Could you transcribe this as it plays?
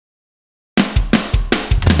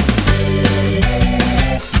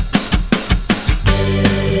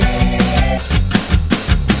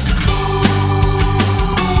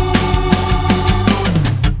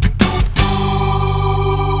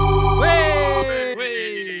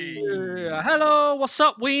what's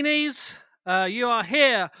up, weenies? You are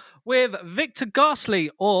here with Victor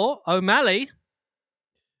Garsley or O'Malley.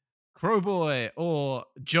 Crowboy or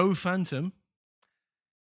Joe Phantom.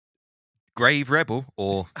 Grave Rebel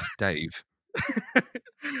or Dave.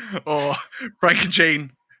 Or Frank and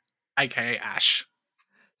Jean, aka Ash.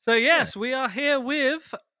 So yes, we are here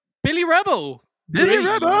with Billy Rebel. Billy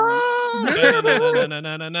Rebel!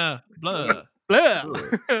 No. Blur. Blur.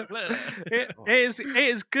 Blur. It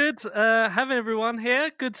is good having everyone here.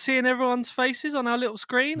 Good seeing everyone's faces on our little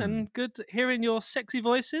screen and good hearing your sexy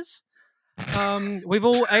voices. We've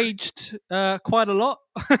all aged quite a lot.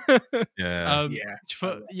 Yeah.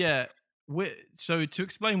 So to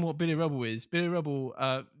explain what Billy Rebel is, Billy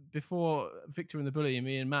Rebel, before Victor and the Bully and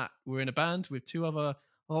me and Matt were in a band with two other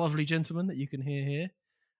lovely gentlemen that you can hear here.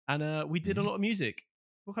 And we did a lot of music.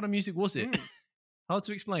 What kind of music was it? Hard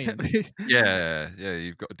to explain. Yeah,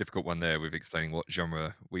 you've got a difficult one there with explaining what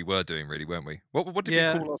genre we were doing, really, weren't we? What did we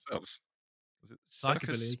call ourselves? Was it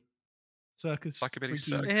circus? Circus. Psychobilly freaky.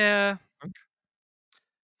 circus. Yeah. Punk?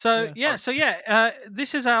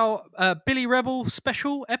 This is our Billy Rebel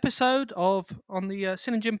special episode on the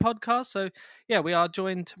Sin and Jim podcast. So yeah, we are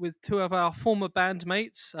joined with two of our former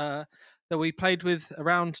bandmates that we played with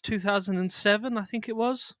around 2007, I think it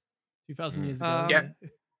was. 2,000 years ago.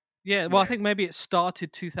 Yeah, well, I think maybe it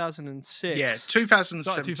started 2006. Yeah, 2007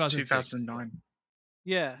 Started to 2006. 2009.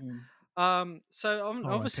 Yeah. So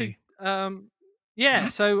obviously,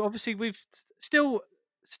 R.I.P. so obviously we've still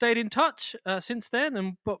stayed in touch since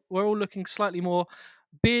then, but we're all looking slightly more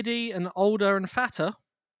beardy and older and fatter.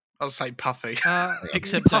 I'll say puffy.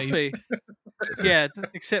 Except puffy. Yeah,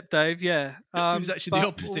 except Dave. Yeah, he was actually the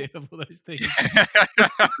opposite of all those things.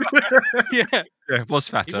 Yeah, was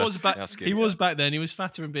fatter. He was back then. He was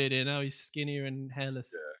fatter and beardy, and now he's skinnier and hairless.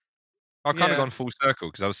 Yeah. I've kind of gone full circle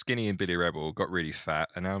because I was skinny in Billy Rebel, got really fat,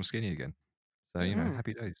 and now I'm skinny again. So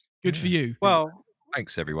happy days. Good for you. Well,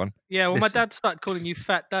 thanks everyone. Yeah, well, my dad started calling you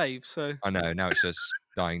Fat Dave, so I know now it's just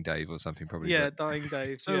Dying Dave or something probably. Yeah, Dying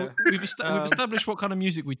Dave. So we've established what kind of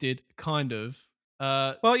music we did, kind of.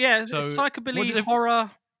 Well, yeah, so psychobilly,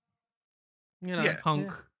 horror,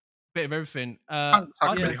 punk, bit of everything.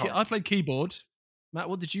 I played keyboard. Matt,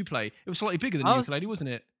 what did you play? It was slightly bigger than the ukulele,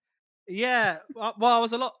 wasn't it? Yeah, well, I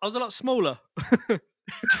was a lot smaller.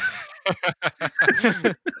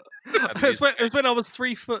 It was when I was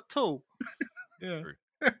 3 foot tall. Yeah.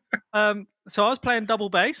 So I was playing double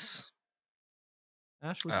bass.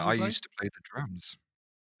 Ash, I used to play the drums.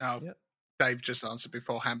 Oh, yep. Dave just answered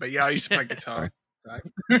beforehand, but yeah, I used to play guitar.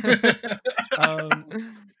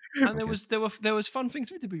 And there was fun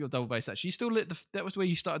things we did with your double bass. Actually, you still lit that was where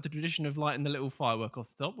you started the tradition of lighting the little firework off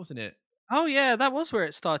the top, wasn't it? Oh yeah, that was where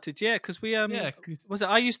it started. Yeah, because we was it?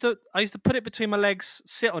 I used to put it between my legs,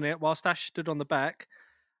 sit on it whilst Ash stood on the back,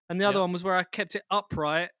 and the other one was where I kept it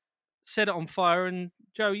upright, set it on fire, and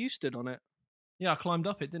Joe, you stood on it. Yeah, I climbed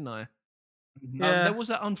up it, didn't I? Yeah. There was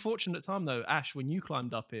that unfortunate time though, Ash, when you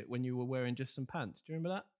climbed up it when you were wearing just some pants. Do you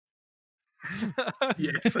remember that?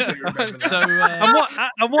 Yes, I do remember that. So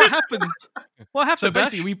and what happened? What happened? So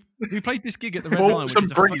basically, we played this gig at the Red Lion,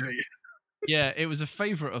 it was a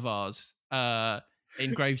favourite of ours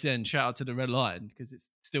in Gravesend. Shout out to the Red Lion because it's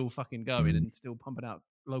still fucking going and still pumping out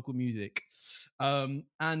local music. And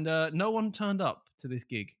no one turned up to this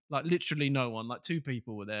gig. Like literally no one. Like 2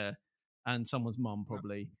 people were there, and someone's mum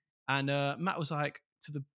probably. And Matt was like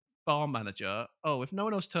to the bar manager, "Oh, if no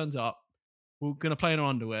one else turns up, we're gonna play in our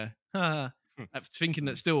underwear." Thinking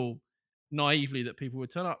that still naively that people would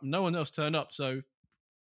turn up. No one else turned up, so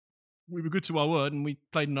we were good to our word and we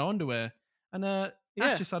played in our underwear. And Ash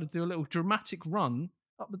decided to do a little dramatic run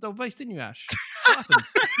up the double bass, didn't you, Ash? What happened?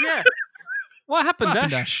 Yeah. What happened,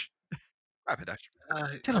 Ash? What happened, Ash?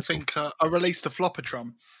 I think I released the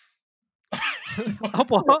Floppatron. What?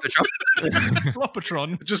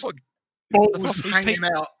 Floppatron? Just balls hanging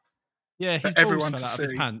out. Yeah, his everyone balls fell out of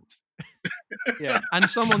his pants. Yeah, and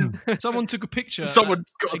someone took a picture. Someone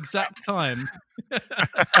at exact time,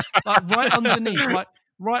 like right underneath, like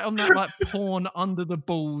right on that like porn under the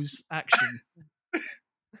balls action.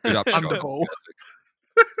 Underball.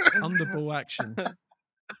 Underball action.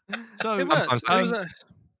 So it worked.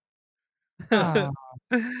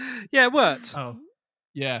 Yeah, it worked. Oh,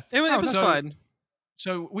 yeah, it was fine.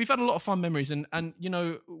 So we've had a lot of fun memories, and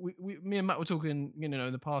me and Matt were talking, in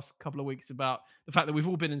the past couple of weeks about the fact that we've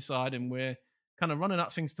all been inside and we're kind of running out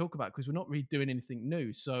of things to talk about because we're not really doing anything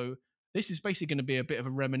new. So this is basically going to be a bit of a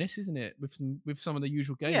reminisce, isn't it, with some of the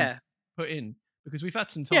usual games put in because we've had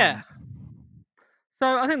some time. Yeah.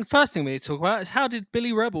 So I think the first thing we need to talk about is how did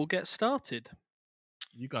Billy Rebel get started?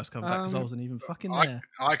 You guys come back because I wasn't even fucking there.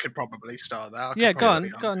 I could probably start that. Go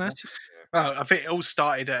on, Ash. Well, I think it all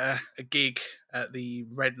started at a gig at the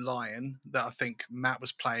Red Lion that I think Matt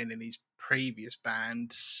was playing in his previous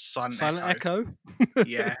band, Silent Echo.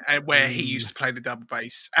 Yeah, and where he used to play the double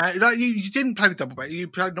bass. You didn't play the double bass; you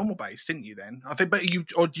played normal bass, didn't you? Then I think, but you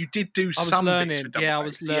did do some bits with double bass. I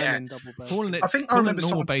was learning double bass. I think I remember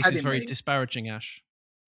normal bass is very disparaging, Ash.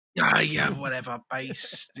 Yeah, whatever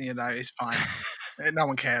bass. It's fine. No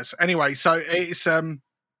one cares anyway. So it's I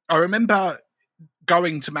remember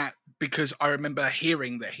going to Matt because I remember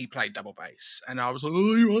hearing that he played double bass, and I was like,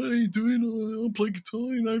 "Oh, what are you doing? I'll play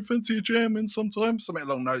guitar. Fancy a jamming sometimes, something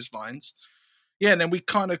along those lines." Yeah, and then we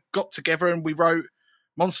kind of got together and we wrote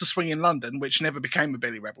Monster Swing in London, which never became a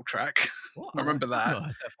Billy Rebel track. I remember that.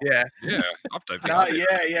 Yeah, I've done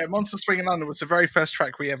yeah. Monster Swing in London was the very first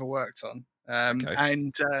track we ever worked on. And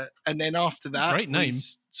then after that, great name.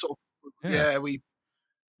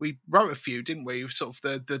 We wrote a few, didn't we? Sort of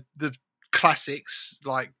the classics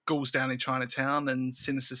like Ghouls Down in Chinatown and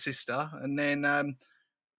Sinister Sister, and then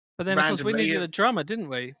but then of course we needed a drummer, didn't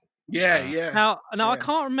we? Yeah. Now I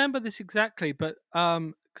can't remember this exactly, but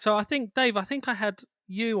so I think Dave, I had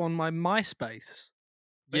you on my MySpace.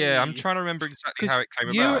 Yeah, I'm trying to remember exactly how it came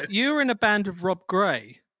about. You were in a band of Rob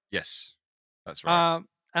Gray. Yes, that's right.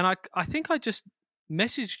 And I think I just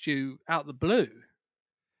messaged you out the blue.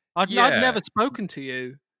 I'd never spoken to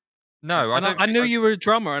you. No, I knew you were a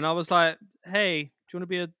drummer, and I was like, "Hey, do you want to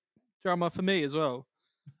be a drummer for me as well?"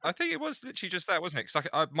 I think it was literally just that, wasn't it?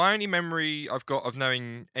 Because my only memory I've got of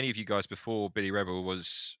knowing any of you guys before Billy Rebel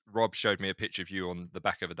was Rob showed me a picture of you on the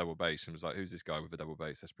back of a double bass and was like, "Who's this guy with a double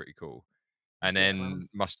bass? That's pretty cool." And then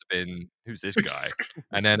must have been, "Who's this guy?"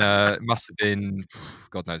 And then must have been,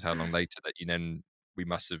 God knows how long later that we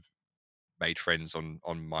must have made friends on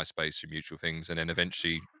MySpace through mutual things, and then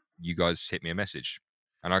eventually you guys hit me a message,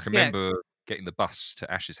 and I can remember getting the bus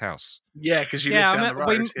to Ash's house. Yeah, because you lived down the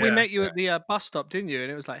road. We met you at the bus stop, didn't you?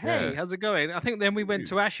 And it was like, "Hey, how's it going?" I think then we went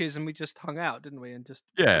to Ash's and we just hung out, didn't we? And just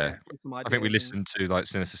I think we listened to like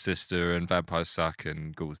Sinister Sister and Vampires Suck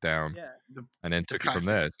and Ghouls Down, and then took it from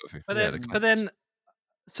there. Sort of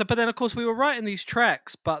but then of course we were writing these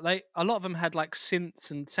tracks, but a lot of them had like synths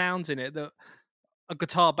and sounds in it that a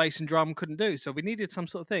guitar, bass, and drum couldn't do. So we needed some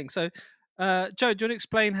sort of thing. So, Joe, do you want to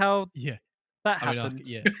explain how that happened?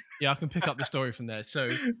 I can pick up the story from there. So,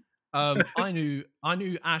 I knew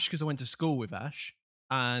Ash because I went to school with Ash,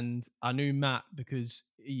 and I knew Matt because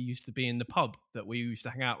he used to be in the pub that we used to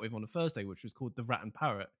hang out with on a Thursday, which was called the Rat and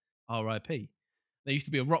Parrot, R.I.P. There used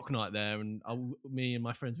to be a rock night there, and me and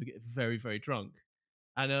my friends would get very, very drunk.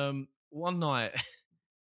 And one night,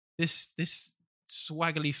 this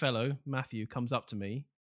swaggly fellow Matthew comes up to me,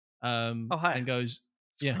 hi. and goes,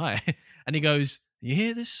 "Yeah, hi," and he goes, "You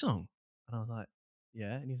hear this song?" And I was like,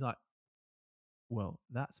 "Yeah," and he's like, "Well,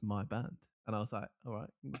 that's my band," and I was like, "All right,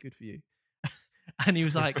 good for you." And he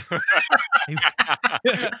was like,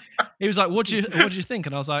 he was like, what do you think?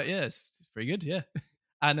 And I was like, "Yeah, it's pretty good, yeah."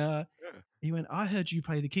 And he went, "I heard you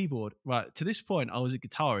play the keyboard." Right, to this point, I was a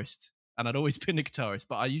guitarist, and I'd always been a guitarist,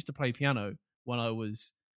 but I used to play piano when I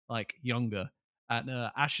was like younger. And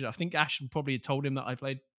Ash, I think Ash probably had told him that I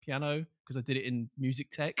played piano because I did it in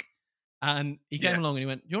music tech. And he came along and he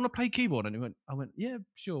went, "Do you want to play keyboard?" And I went, "Yeah,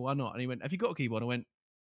 sure, why not?" And he went, "Have you got a keyboard?" I went,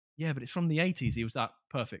 "Yeah, but it's from the 80s. He was like,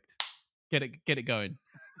 "Perfect. Get it going."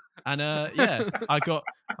 And I got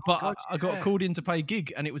called in to play a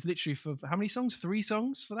gig, and it was literally for how many songs? 3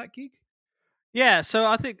 songs for that gig. Yeah, so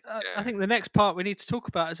I think the next part we need to talk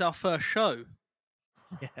about is our first show.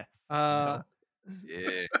 Yeah.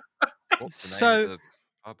 What's the name of the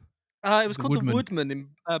pub? It was called the Woodman in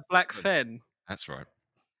Black Fen. That's right.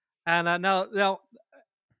 And now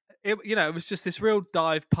it was just this real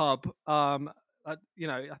dive pub. I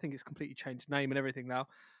think it's completely changed name and everything now.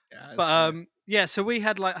 So we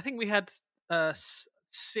had we had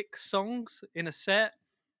 6 songs in a set.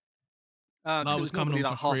 I was coming on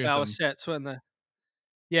like for 3 half-hour sets, weren't they?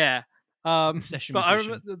 Yeah. Session but musician. I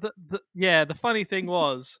remember the funny thing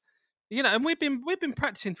was, and we've been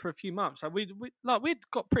practicing for a few months. Like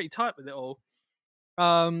we'd got pretty tight with it all.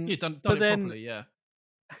 Done it properly, yeah.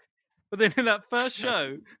 But then in that first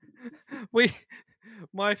show, my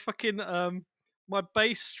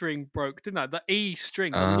bass string broke, didn't I? The E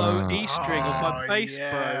string, the low E string of my bass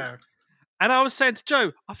broke. And I was saying to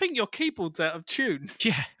Joe, "I think your keyboard's out of tune."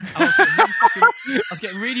 Yeah, I was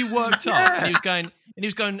getting really worked up, and he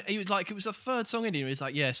was like, it was the 3rd song in. He was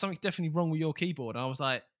like, "Yeah, something's definitely wrong with your keyboard." And I was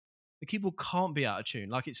like, "The keyboard can't be out of tune.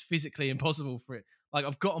 Like, it's physically impossible for it. Like,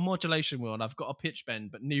 I've got a modulation wheel and I've got a pitch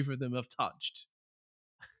bend, but neither of them have touched."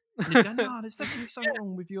 And he's going, "No, there's definitely something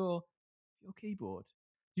wrong with your keyboard."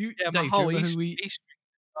 My Dave, whole do you E remember who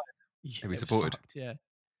string. We supported. Fucked, yeah.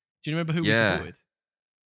 Do you remember who we supported?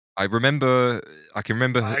 I can remember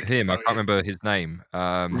him. I can't remember his name.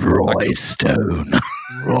 Roy Stone.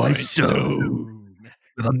 Roy Stone.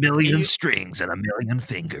 With a million strings and a million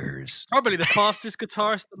fingers. Probably the fastest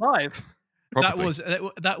guitarist alive. Probably.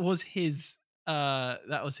 That was his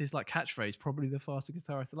like catchphrase. Probably the fastest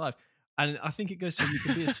guitarist alive. And I think it goes so you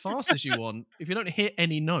can be as fast as you want. If you don't hit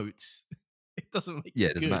any notes, it doesn't make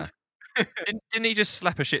it doesn't matter. Didn't he just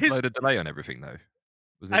slap a shitload of delay on everything though?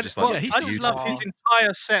 Was it just like? I just loved his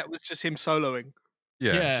entire set was just him soloing.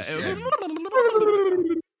 Yeah.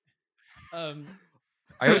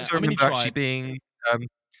 I also remember actually being.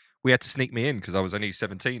 We had to sneak me in because I was only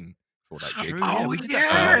 17 for that gig. We did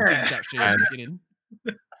that actually at the beginning.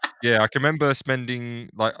 Yeah, I can remember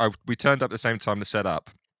spending we turned up at the same time to set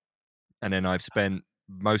up, and then I've spent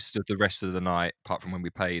most of the rest of the night, apart from when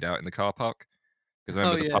we paid, out in the car park. Because I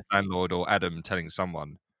remember the pub landlord or Adam telling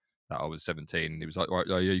someone that I was 17. He was like, "Right,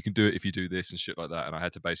 yeah, you can do it if you do this and shit like that." And I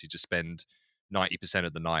had to basically just spend 90%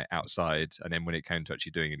 of the night outside, and then when it came to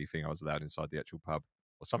actually doing anything, I was allowed inside the actual pub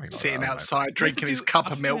or something like Sitting that. outside, drinking his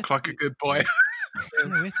cup of milk like a good boy. Yeah,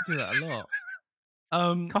 we had to do that a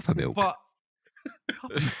lot. Cup of milk. But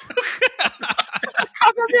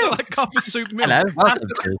Cup of milk. Like cup of soup milk. Hello,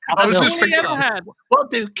 I was just All we thinking, ever had. what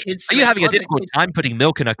do kids Are you having a difficult time putting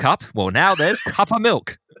milk in a cup? Well, now there's cup of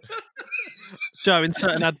milk. Joe,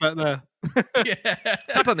 insert an advert there. Yeah.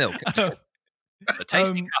 Cup of milk. A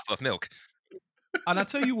tasty cup of milk. And I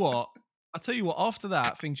tell you what, after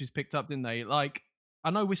that, things just picked up, didn't they? Like, I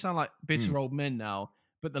know we sound like bitter old men now,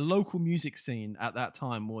 but the local music scene at that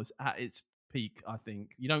time was at its peak, I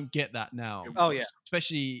think. You don't get that now. Oh, yeah.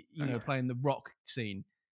 Especially, playing the rock scene.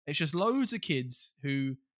 It's just loads of kids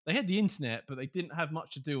who, they had the internet, but they didn't have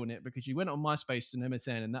much to do on it because you went on MySpace and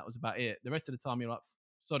MSN and that was about it. The rest of the time, you're like,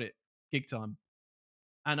 sod it, gig time.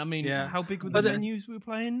 And I mean, how big were the venues we were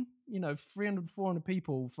playing? 300, 400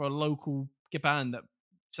 people for a local band that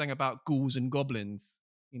sang about ghouls and goblins,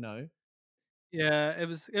 Yeah, it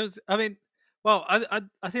was. I mean, well, I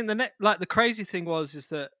think the crazy thing is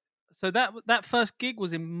that that first gig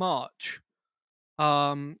was in March,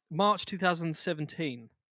 March 2017.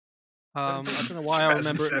 I don't know why I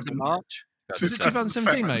remember it was in March. Was it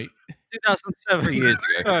 2017, mate? 2007. 3 years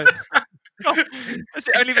ago. Has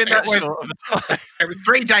it only been that short of a time? It was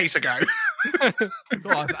 3 days ago. God,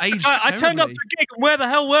 I've aged I turned up to a gig, and where the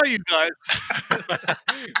hell were you guys?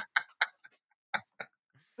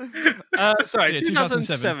 Sorry,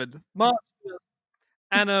 2007, March,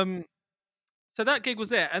 and so that gig was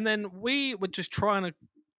there, and then we were just trying to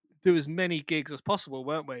do as many gigs as possible,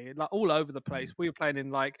 weren't we? Like all over the place. We were playing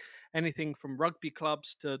in like anything from rugby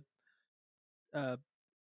clubs to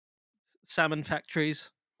salmon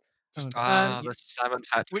factories. The salmon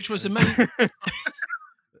factory, which was amazing.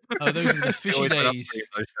 Oh, those were the fishy days.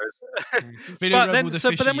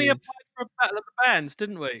 But then we applied for a Battle of the Bands,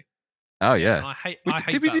 didn't we? Oh yeah. I hate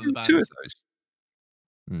did we do 2 of those?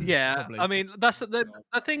 Yeah, probably. I mean that's the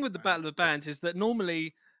thing with the Battle of the Bands is that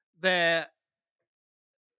normally they're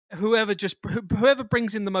whoever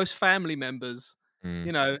brings in the most family members,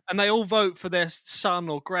 and they all vote for their son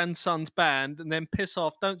or grandson's band, and then piss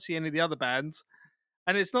off, don't see any of the other bands,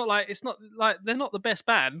 and it's not like they're not the best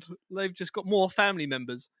band; they've just got more family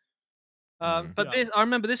members. But I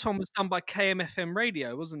remember this one was done by KMFM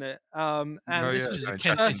Radio, wasn't it? And this was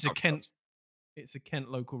it's a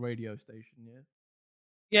Kent local radio station, yeah.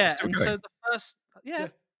 Yeah, and so the first, We're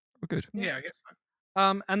good. Yeah, I guess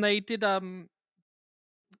so. And they did, and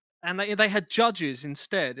they had judges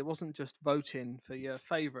instead. It wasn't just voting for your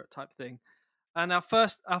favorite type thing. And our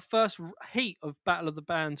first heat of Battle of the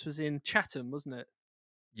Bands was in Chatham, wasn't it?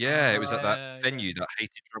 Yeah, it was at that venue that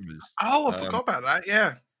hated drummers. Oh, I forgot about that.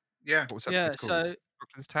 Yeah. What was that place called? So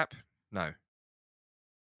Brooklyn's Tap? No.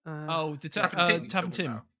 The Tap and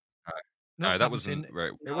Tim. No, that wasn't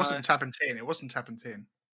right. It wasn't Tap and Tin. It wasn't Tap and Tin.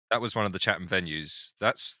 That was one of the Chatham venues.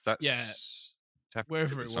 That's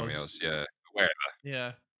wherever it was. Something else, yeah. Wherever.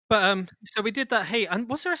 Yeah. But so we did that heat, and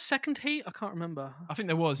was there a second heat? I can't remember. I think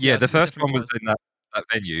there was. Yeah, the first one was in that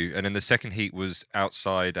venue, and then the second heat was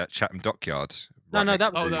outside at Chatham Dockyard. That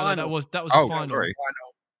was that was the final. Sorry.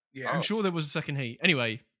 Yeah, I'm sure there was a second heat.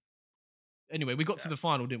 Anyway, we got to the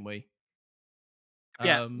final, didn't we?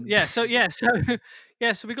 So we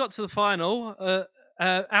got to the final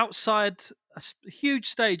outside a huge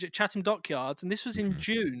stage at Chatham Dockyards, and this was in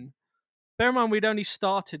June. Bear in mind, we'd only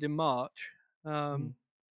started in March, and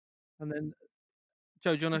then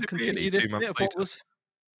Joe, do you want to continue this? 2 months later.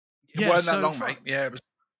 It weren't that long, mate. Yeah, it was.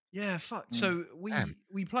 Yeah, fuck. So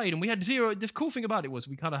we played, and we had zero. The cool thing about it was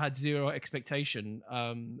we kind of had zero expectation.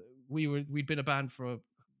 We'd been a band for,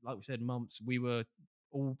 like we said, months. We were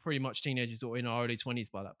all pretty much teenagers or in our early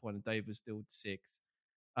 20s by that point, and Dave was still 6.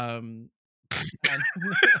 And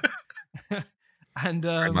and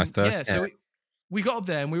My first so we got up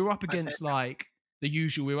there and we were up against like the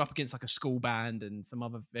usual. We were up against like a school band and some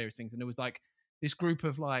other various things, and there was like this group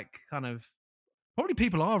of like kind of probably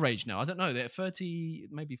people our age now. I don't know. They're 30,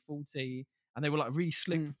 maybe 40, and they were like really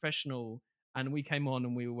slick, professional. And we came on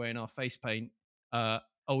and we were wearing our face paint. We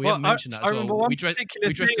haven't mentioned that as well. We dressed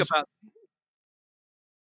as,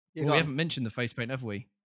 we haven't mentioned the face paint, have we?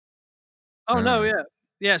 Oh no,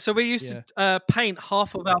 yeah. So we used to paint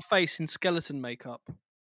half of our face in skeleton makeup,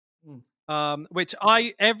 which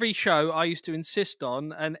every show I used to insist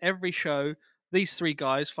on, and every show these 3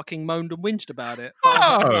 guys fucking moaned and whinged about it.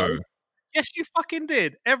 Oh. Yes, you fucking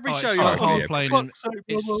did. Every show. It's so hard playing.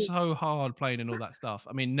 It's so hard playing and all that stuff.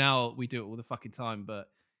 I mean, now we do it all the fucking time, but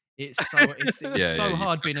it's so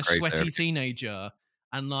hard being a sweaty teenager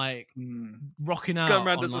and like rocking out, going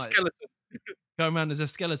around as a skeleton. Going around as a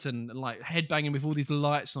skeleton and like headbanging with all these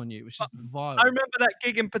lights on you, which is vile. I remember that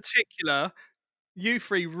gig in particular. You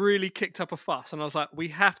 3 really kicked up a fuss, and I was like, "We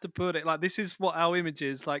have to put it like this is what our image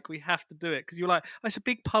is. Like, we have to do it." Because you're like, oh, "It's a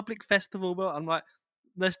big public festival," but I'm like,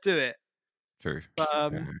 "Let's do it." True.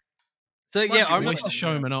 But, so yeah, I'm always a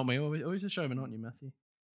showman, aren't we? Always a showman, aren't you, Matthew?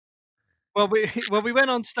 Well, we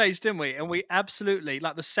went on stage, didn't we? And we absolutely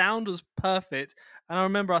like the sound was perfect, and I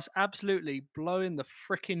remember us absolutely blowing the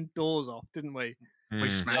freaking doors off, didn't we?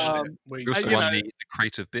 We smashed it. We also won the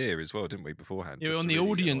crate of beer as well, didn't we, beforehand? Yeah, on the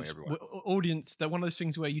audience. They're one of those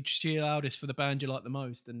things where you cheer loudest for the band you like the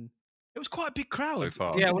most, and it was quite a big crowd. So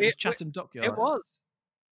far. Yeah, Chatham Dockyard. It was.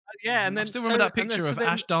 Yeah, and then I still remember that picture of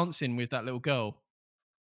Ash dancing with that little girl.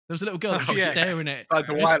 There was a little girl that was just staring at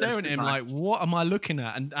him like, what am I looking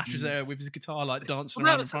at? And Ash was there with his guitar like dancing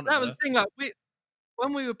around in front of her. That was the thing, like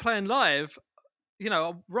when we were playing live, you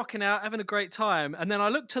know, rocking out, having a great time, and then I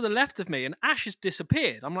looked to the left of me and Ash has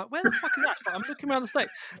disappeared. I'm like, where the fuck is Ash? Like, I'm looking around the stage.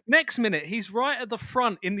 Next minute, he's right at the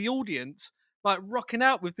front in the audience, like rocking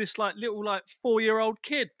out with this like little like 4-year-old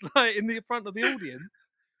kid like in the front of the audience.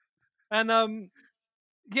 And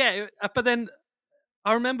but then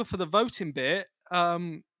I remember for the voting bit,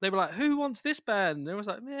 they were like, "Who wants this band?" And I was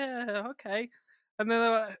like, "Yeah, okay." And then they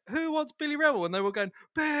were like, "Who wants Billy Rebel?" And they were going,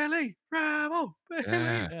 "Billy Rebel, Billy."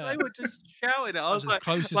 Yeah. They were just shouting it. I was like,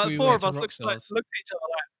 4 of us looked at each other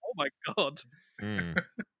like, "Oh my god."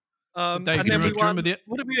 Dave, and then we won. What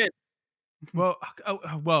did we win?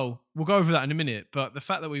 Well, we'll go over that in a minute. But the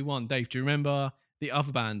fact that we won, Dave, do you remember the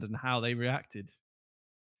other band and how they reacted?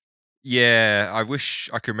 Yeah, I wish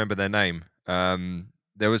I could remember their name.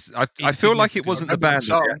 There was, I feel like it wasn't the band.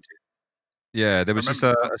 Yeah, there was just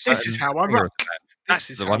a This is how I rock.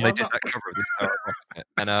 That's the one they did that cover of this.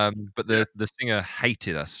 And but the singer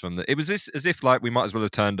hated us from the. It was as if like we might as well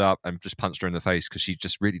have turned up and just punched her in the face because she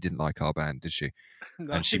just really didn't like our band, did she?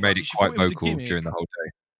 No, and she made it quite vocal during the whole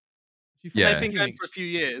day. Yeah, they've been going for a few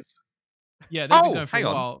years. Yeah, they've been going for a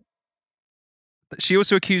while. She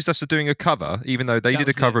also accused us of doing a cover, even though they did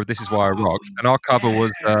a cover of "This Is Why I Rock," and our cover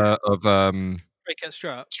was of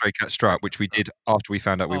Stray Cat Strut, which we did after we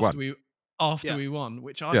found out we won. After we won,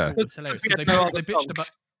 which I thought was hilarious.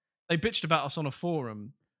 They bitched about us on a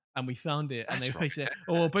forum, and we found it, and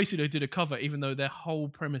basically they did a cover, even though their whole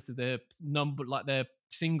premise of their their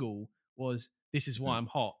single was "This Is Why I'm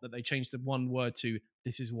Hot," that they changed the one word to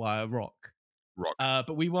 "This Is Why I Rock."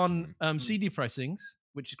 But we won CD pressings,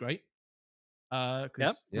 which is great.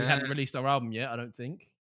 Because we hadn't released our album yet, I don't think.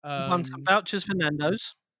 Won some vouchers for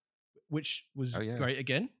Nando's, which was great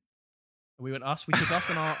again. We took us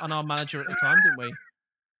and our manager at the time, didn't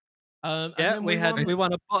we? We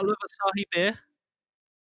won a bottle of Asahi beer.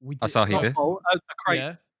 Asahi beer, a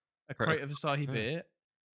crate, a crate of Asahi beer,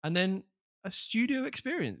 and then a studio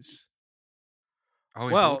experience. Oh,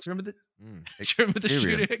 well, remember the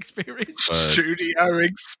studio experience? Studio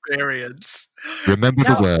experience. Remember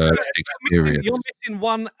the word experience. You're missing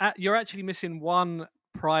one. You're actually missing one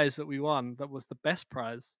prize that we won. That was the best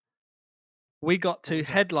prize. We got to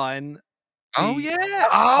headline. Oh yeah!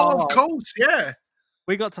 Oh, of course, yeah.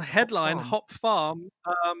 We got to headline Hop Farm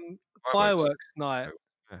fireworks night,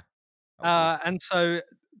 and so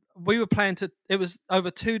we were playing to. It was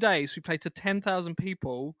over 2 days. We played to 10,000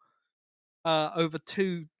 people. Over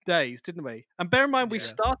 2 days, didn't we? And bear in mind, we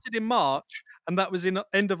started in March, and that was in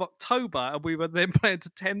end of October, and we were then playing to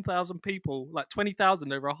 10,000 people, like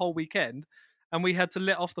 20,000 over a whole weekend, and we had to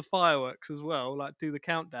let off the fireworks as well, like do the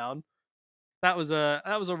countdown. That was a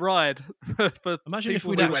ride. For imagine if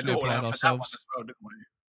we'd actually played ourselves. As well, didn't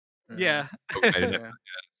we? Yeah.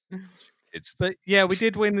 But yeah, we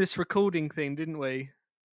did win this recording thing, didn't we?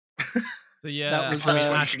 So yeah, that was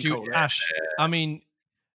Ash. I mean.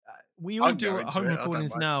 we all do home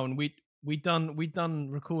recordings now, and we done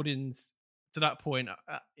recordings to that point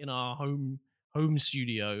in our home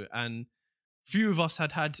studio, and few of us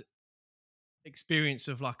had experience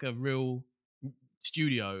of like a real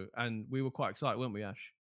studio, and we were quite excited, weren't we,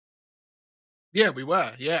 Ash? Yeah, we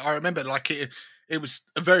were. Yeah, I remember like it was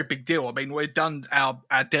a very big deal. I mean, we'd done our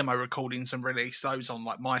demo recordings and released those on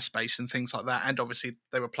like MySpace and things like that. And obviously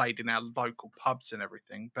they were played in our local pubs and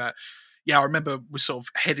everything. But yeah, I remember we're sort of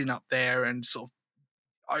heading up there and sort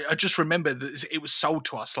of, I just remember that it was sold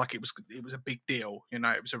to us like it was a big deal. You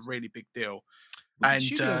know, it was a really big deal. Well, and the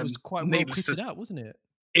studio was quite well kitted out, wasn't it?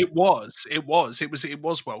 It was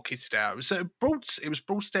well kitted out. It was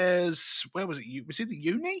Broadstairs. Where was it? Was it the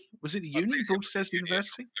uni? Was it the uni? Broadstairs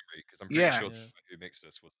University? Because I'm pretty sure who mixed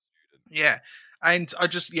this was a student. Yeah, and I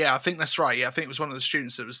think that's right. Yeah, I think it was one of the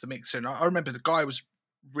students that was the mixer. And I remember the guy was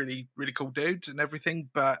really, really cool dude and everything,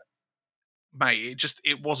 but mate,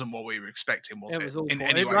 it wasn't what we were expecting, was it? In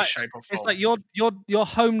any way, shape, or form. It's like your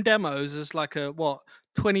home demos as like a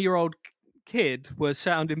 20-year-old kid were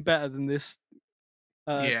sounding better than this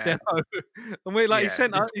demo. And we like he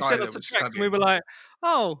sent us a track, and we were like,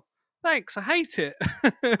 oh, thanks, I hate it.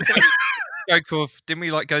 Didn't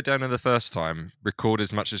we like go down in the first time, record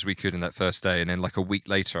as much as we could in that first day, and then like a week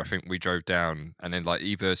later I think we drove down, and then like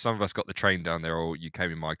either some of us got the train down there or you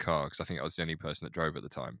came in my car, because I think I was the only person that drove at the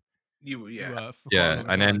time. You were,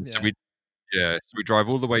 and then so we drive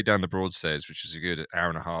all the way down the Broadstairs, which is a good hour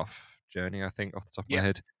and a half journey, I think, off the top of my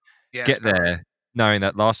head. Get there knowing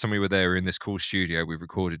that last time we were there, we were in this cool studio. We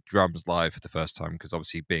recorded drums live for the first time, because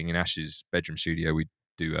obviously being in Ash's bedroom studio, we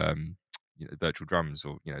do virtual drums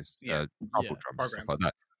or sample drums and stuff like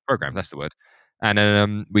that. Program, that's the word. And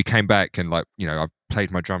then we came back and I've played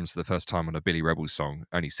my drums for the first time on a Billy Rebel song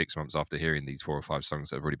only 6 months after hearing these 4 or 5 songs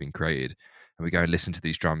that have already been created. And we go and listen to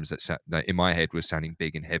these drums that in my head were sounding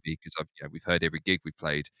big and heavy, because we've heard every gig we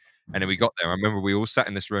played. And then we got there. I remember we all sat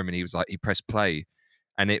in this room, and he pressed play.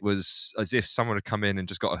 And it was as if someone had come in and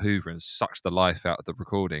just got a Hoover and sucked the life out of the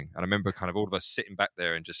recording. And I remember kind of all of us sitting back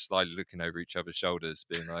there and just slyly looking over each other's shoulders,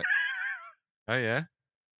 being like, "Oh yeah,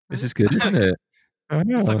 this is good, isn't it?"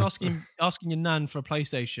 It's like asking your nan for a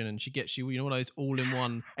PlayStation, and she gets you, all those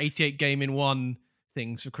all-in-one 88 game in one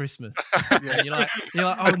things for Christmas. And you're like,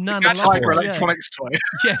 oh nan, I love Tiger Electronics toy.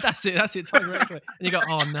 Yeah, that's it, Tiger Electronics. And you go,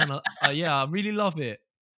 oh nan, I really love it.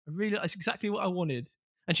 That's exactly what I wanted.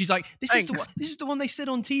 And she's like, this is the one they said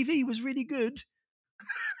on TV was really good.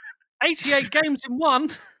 88 games in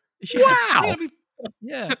one. Wow.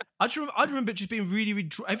 Yeah, I remember it just being really, really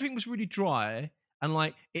dry. Everything was really dry, and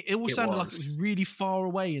like it all sounded like it was really far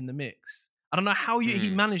away in the mix. I don't know how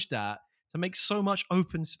he managed that, to make so much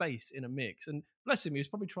open space in a mix. And bless him, he was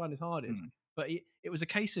probably trying his hardest. But it was a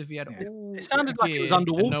case of he had all. It sounded like it was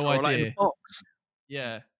underwater, no or idea. Like in a box.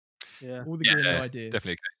 Yeah. All the gear, no idea.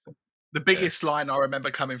 Definitely. The biggest line I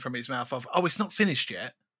remember coming from his mouth of, "Oh, it's not finished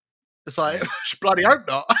yet." It's like, bloody hope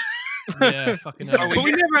not. Yeah, fucking hell. But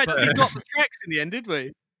we never actually got the tracks in the end, did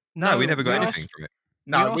we? No, we never got anything from it.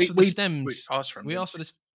 No, we asked for the stems. We asked for them. We asked for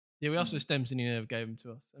the stems, and he never gave them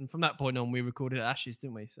to us. And from that point on, we recorded at Ashes,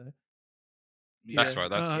 didn't we? So that's right.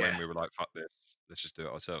 That's when we were like, "Fuck this, let's just do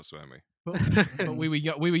it ourselves," weren't we? But we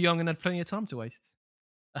were young and had plenty of time to waste.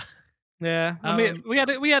 Yeah, I mean, we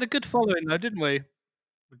had a good following though, didn't we?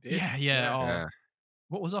 We did. Yeah.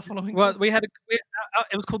 What was our following? Well, it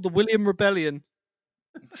was called the William Rebellion.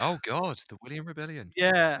 Oh God, the William Rebellion.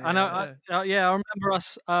 Yeah, I know. I remember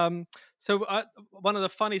us. So one of the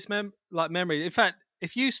funniest memories. In fact,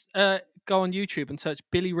 if you go on YouTube and search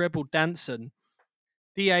Billy Rebel Danson,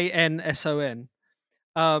 DANSON,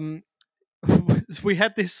 we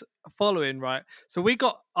had this following, right? So we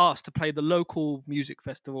got asked to play the local music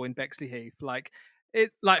festival in Bexley Heath. Like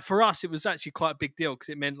for us, it was actually quite a big deal, because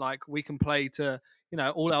it meant like we can play to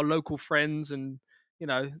all our local friends and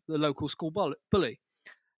the local school bully.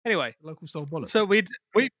 Anyway, local soul bullet. So we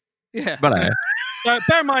So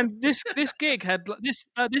bear in mind, this gig had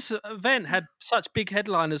this event had such big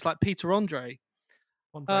headliners like Peter Andre.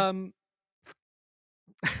 And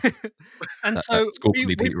so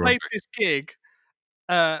we played this gig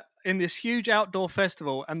in this huge outdoor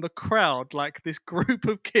festival, and the crowd, like this group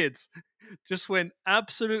of kids, just went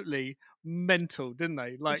absolutely mental, didn't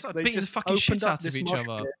they? Like they beating just the fucking shit out of each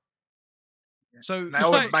other. So they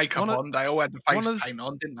all had makeup on, they all had the face paint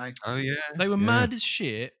on, didn't they? Oh yeah. They were mad as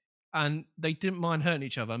shit, and they didn't mind hurting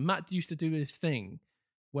each other. Matt used to do this thing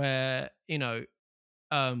where, we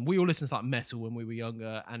all listened to like metal when we were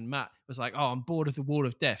younger, and Matt was like, "Oh, I'm bored of the Wall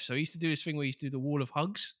of Death." So he used to do this thing where he used to do the Wall of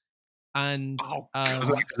Hugs. And was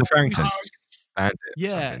like the Franklin Bandit.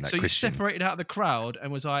 Yeah, so he separated out of the crowd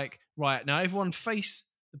and was like, "Right, now everyone face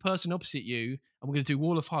the person opposite you, and we're going to do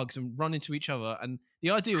wall of hugs and run into each other. And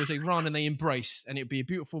the idea was they run and they embrace, and it'd be a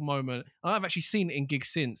beautiful moment. And I've actually seen it in gigs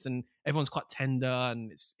since, and everyone's quite tender,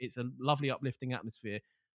 and it's a lovely, uplifting atmosphere.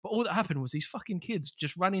 But all that happened was these fucking kids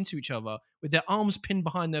just ran into each other with their arms pinned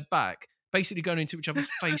behind their back, basically going into each other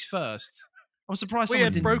face first. I'm surprised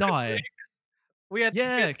someone didn't die. We had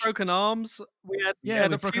broken arms. We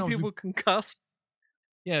had a few people concussed.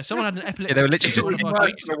 Yeah, someone had an epileptic. Yeah, they were literally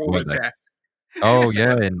just. Oh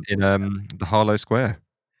yeah, in the Harlow Square.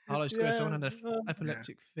 Harlow Square, someone had an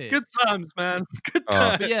epileptic fit. Good times, man. Good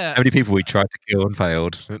times. Yeah. How many people we tried to kill and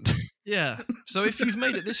failed? Yeah. So if you've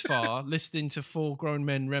made it this far, listening to four grown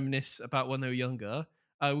men reminisce about when they were younger,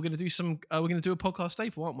 we're going to do a podcast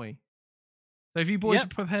staple, aren't we? So have you boys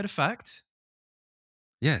prepared a fact?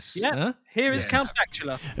 Yes. Yeah. Huh? Here is Count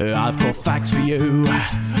Factula. I've got facts for you.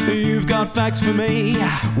 You've got facts for me.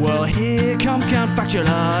 Well, here comes Count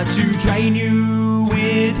Factula to train you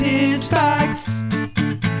with his facts.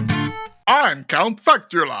 I'm Count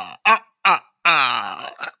Factula. That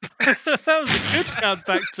was a good Count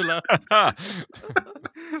Factula.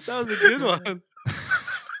 That was a good one.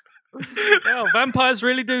 Well, vampires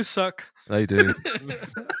really do suck. They do.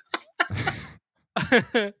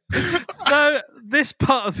 So this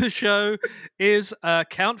part of the show is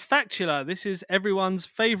Count Factula. This is everyone's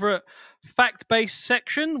favorite fact-based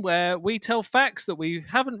section where we tell facts that we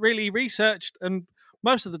haven't really researched, and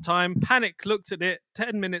most of the time Panic looked at it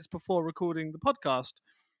 10 minutes before recording the podcast.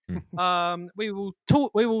 We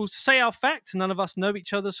will say our fact. None of us know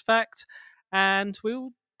each other's fact, and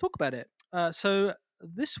we'll talk about it. So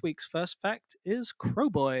this week's first fact is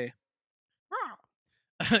Crowboy.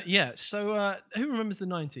 Yeah, so who remembers the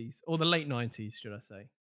 90s? Or the late 90s, should I say?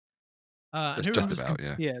 Just about,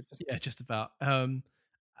 yeah. Yeah, just about.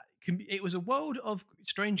 It was a world of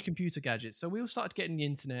strange computer gadgets. So we all started getting the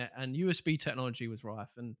internet, and USB technology was rife,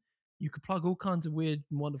 and you could plug all kinds of weird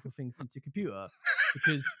and wonderful things into your computer.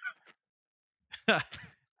 Because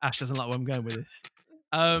Ash doesn't like where I'm going with this.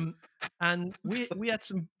 And we had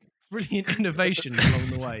some brilliant innovations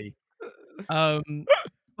along the way.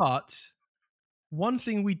 But one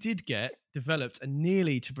thing we did get developed and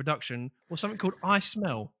nearly to production was something called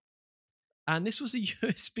iSmell. And this was a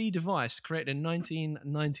USB device created in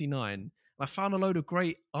 1999. I found a load of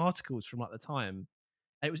great articles from at the time.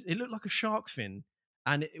 It looked like a shark fin.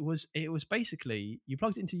 And it was basically, you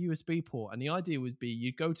plugged it into a USB port, and the idea would be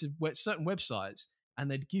you'd go to certain websites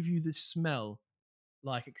and they'd give you this smell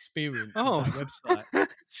like experience of that website.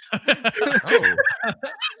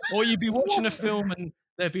 Or you'd be watching a film and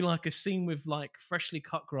there'd be like a scene with like freshly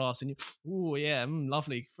cut grass, and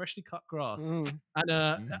lovely, freshly cut grass. And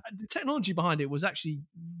the technology behind it was actually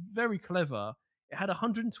very clever. It had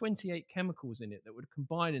 128 chemicals in it that would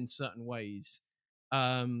combine in certain ways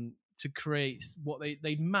to create what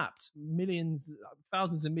they mapped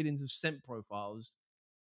thousands and millions of scent profiles,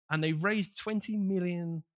 and they raised $20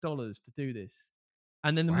 million to do this.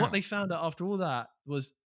 And then what they found out after all that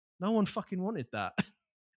was no one fucking wanted that.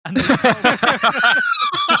 And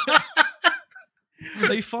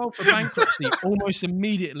they filed for bankruptcy almost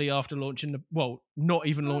immediately after launching not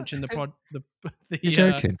even launching the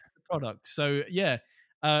product. So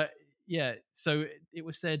so it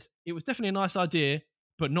was said it was definitely a nice idea,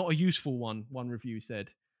 but not a useful one. One review said,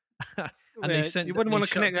 and you wouldn't want to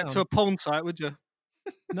connect that to a porn site, would you?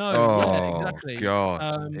 No, exactly.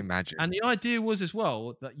 God, imagine. And the idea was as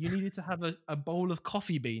well that you needed to have a bowl of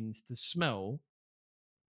coffee beans to smell.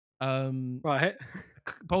 Right.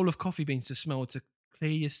 A bowl of coffee beans to smell to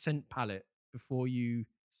clear your scent palette before you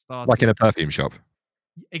start. Like in a perfume shop.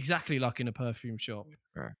 Exactly like in a perfume shop.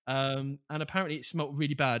 Right. And apparently it smelled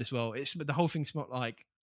really bad as well. The whole thing smelled like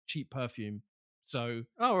cheap perfume. So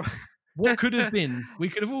what could have been? We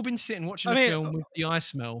could have all been sitting watching a film with the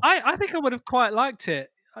iSmell. I think I would have quite liked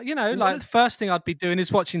it. The first thing I'd be doing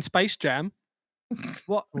is watching Space Jam.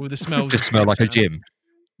 What? Or the smell just smell like a gym.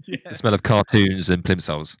 Yeah. The smell of cartoons and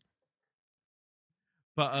plimsolls.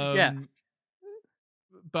 But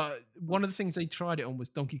but one of the things they tried it on was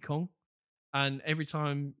Donkey Kong, and every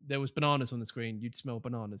time there was bananas on the screen, you'd smell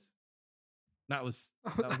bananas.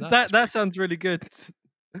 That sounds really good.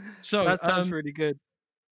 So that sounds really good.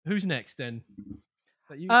 Who's next then?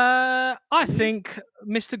 I think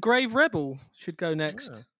Mr. Grave Rebel should go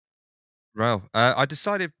next. Yeah. Well, I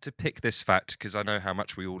decided to pick this fact because I know how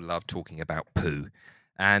much we all love talking about poo.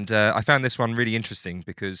 And I found this one really interesting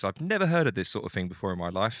because I've never heard of this sort of thing before in my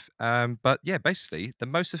life. But yeah, basically, the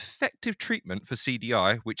most effective treatment for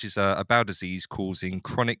CDI, which is a bowel disease causing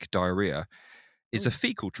chronic diarrhea, is a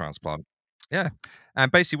fecal transplant. Yeah.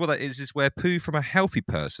 And basically what that is where poo from a healthy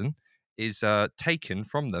person is taken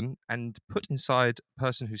from them and put inside a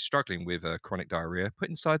person who's struggling with chronic diarrhea, put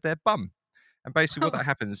inside their bum. And basically what that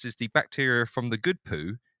happens is the bacteria from the good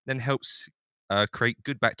poo then helps create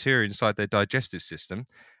good bacteria inside their digestive system.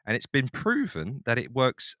 And it's been proven that it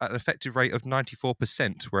works at an effective rate of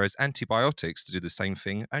 94%, whereas antibiotics to do the same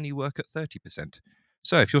thing only work at 30%.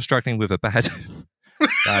 So if you're struggling with a bad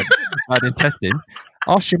intestine,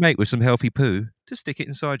 ask your mate with some healthy poo to stick it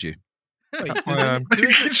inside you. Wait,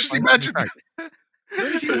 Just imagine.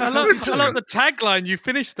 I love the tagline you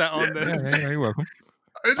finished that on. Yeah, you're welcome.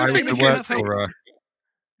 I used to work for.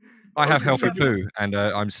 I have healthy poo, and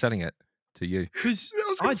I'm selling it to you. Because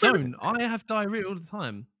I don't. I have diarrhea all the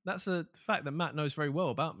time. That's a fact that Matt knows very well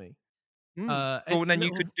about me. Well, then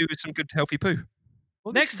you could do with some good healthy poo.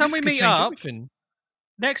 Well, Next time we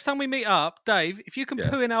meet up, Dave, if you can Yeah.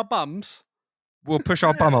 poo in our bums, We'll push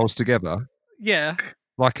our bumholes together yeah,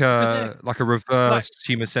 like a reverse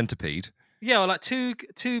human centipede. yeah, or like two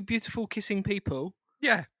beautiful kissing people,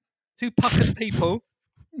 Yeah, two puckered people,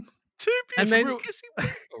 two and beautiful then kissing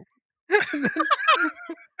people.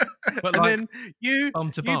 But and like then you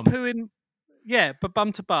bum to you bum. poo in, yeah, but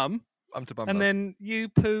bum to bum, Bum to bum. and love. then you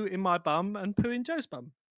poo in my bum and poo in Joe's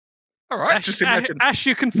bum. All right. Ash, just imagine. Ash,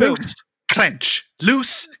 you can film. Loose, clench.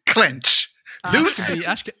 Loose, clench. Loose,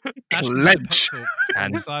 Ash clench.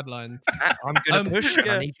 and sidelines. I'm gonna push.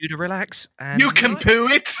 yeah. I need you to relax. And You can poo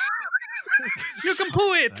it. You can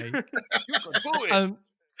poo it.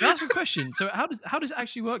 That's a question. So how does it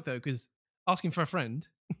actually work though? Because asking for a friend,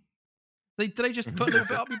 do they just put a little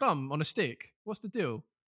bit up your bum on a stick? What's the deal?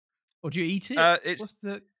 Or do you eat it?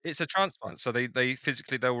 It's a transplant. So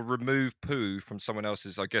they'll remove poo from someone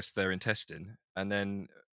else's, I guess, their intestine, and then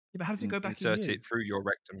But how does it go back insert in you? it through your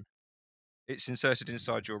rectum. It's inserted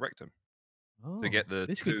inside your rectum Oh, to get the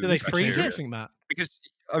this poo could Do they freeze it? everything, Matt. because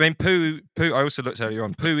I mean poo. I also looked earlier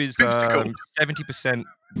on. Poo is Poopsicle. 70%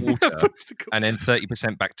 water Popsicle. and then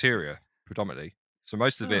 30% bacteria predominantly. So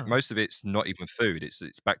most of Ah. it's not even food. It's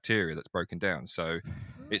bacteria that's broken down. So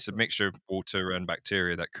it's a mixture of water and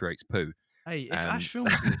bacteria that creates poo. Hey, if And Ash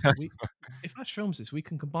films this, we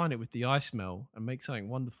can combine it with the eye smell and make something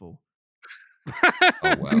wonderful.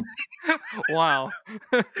 Oh wow. Wow.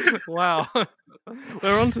 Wow.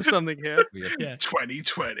 We're onto something here. We have- Yeah,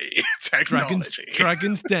 2020 technology.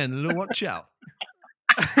 Dragon's Den. Watch out!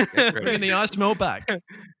 get ready. Bringing the eye smell back.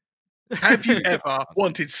 Have you ever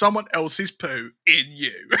wanted someone else's poo in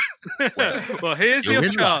you? Well, here's You're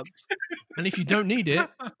your in luck. chance. And if you don't need it,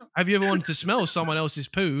 have you ever wanted to smell someone else's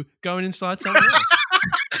poo going inside someone else?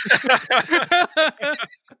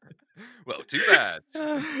 Well, too bad.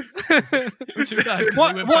 Too bad, 'cause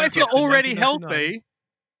What we went if you're bankrupt in already 1999. healthy?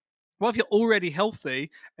 What if you're already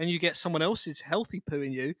healthy and you get someone else's healthy poo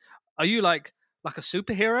in you? Are you like a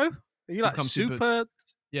superhero? Are you like Become super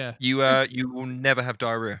Yeah. You will never have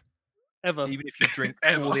diarrhea. ever? Even if you drink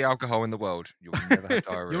Ever. all the alcohol in the world, you'll never have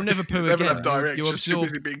diarrhea. You'll never poo Never again. have diarrhea. You Just too absorb,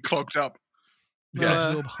 busy being clogged up. you Yeah.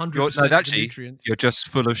 absorb 100% You're- no, of the actually, nutrients. You're just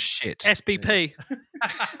full of shit. SBP.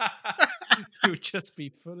 You would just be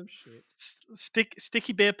full of shit.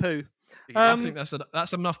 Sticky beer poo. I think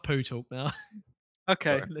that's enough poo talk now.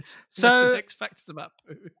 Okay. Sorry. So- the next fact is about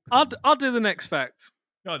poo. I'll do the next fact.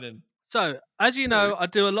 Go on then. So, as you know, I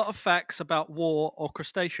do a lot of facts about war or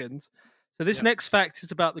crustaceans. So this Yeah. next fact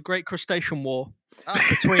is about the Great Crustacean War Ah.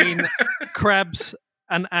 between crabs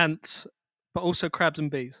and ants, but also crabs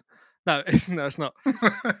and bees. No, it's not.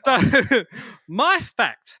 So, my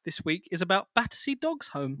fact this week is about Battersea Dogs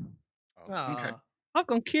Home. Okay. I've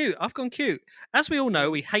gone cute. As we all know,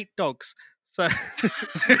 we hate dogs. So,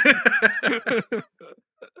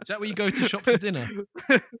 Is that where you go to shop for dinner?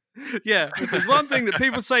 yeah, if there's one thing that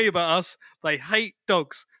people say about us, they hate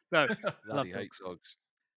dogs. No, Bloody love hate dogs.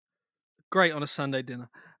 great on a Sunday dinner.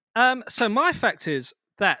 So my fact is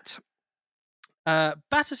that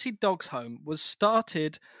Battersea Dogs Home was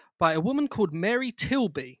started by a woman called Mary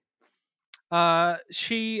Tilby.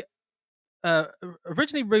 She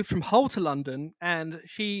originally moved from Hull to London, and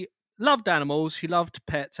she loved animals. She loved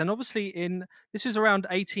pets, and obviously this was around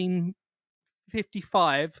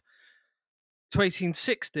 1855 to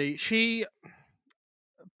 1860. She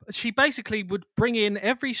basically would bring in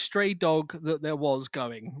every stray dog that there was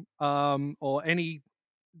going, or any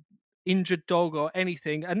injured dog or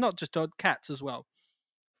anything, and not just dog, cats as well.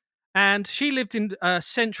 And she lived in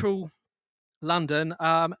central London,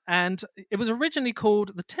 and it was originally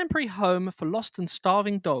called the Temporary Home for Lost and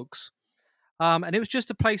Starving Dogs. And it was just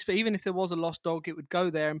a place for, even if there was a lost dog, it would go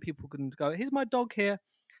there and people could go, here's my dog here.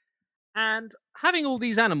 And having all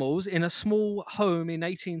these animals in a small home in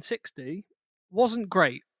 1860 wasn't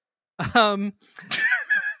great.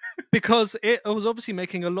 because it was obviously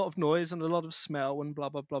making a lot of noise and a lot of smell and blah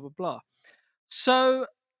blah blah blah blah. So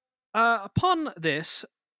upon this,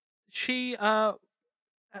 she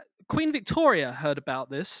Queen Victoria heard about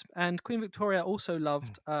this, and Queen Victoria also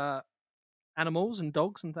loved animals and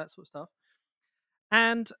dogs and that sort of stuff.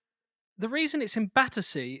 And the reason it's in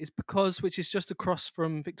Battersea is because, which is just across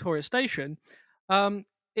from Victoria Station,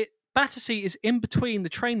 Battersea is in between the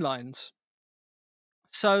train lines.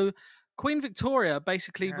 So Queen Victoria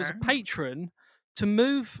basically was a patron to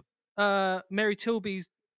move Mary Tilby's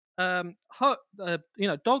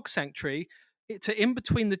dog sanctuary to in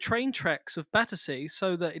between the train tracks of Battersea,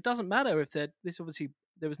 so that it doesn't matter if there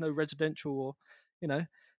was no residential or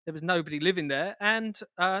there was nobody living there, and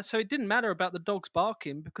so it didn't matter about the dogs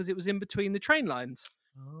barking because it was in between the train lines.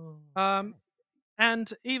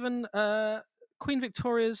 And even Queen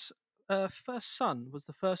Victoria's first son was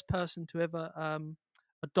the first person to ever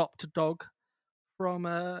adopt a dog from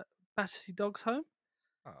Battersea Dogs Home.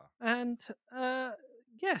 And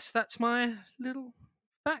yes, that's my little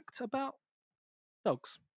fact about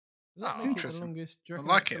dogs. Does that make it the longest? Do you reckon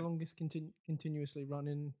that's the longest continuously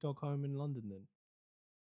running dog home in London? Then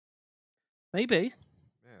maybe.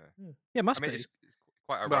 Yeah, must be. It's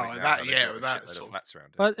quite ironic. That's sort of flats around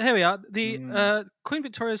it. But here we are. The Queen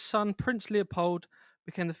Victoria's son, Prince Leopold,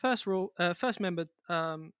 became the first member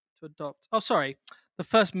to adopt. Oh, sorry, the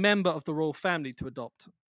first member of the royal family to adopt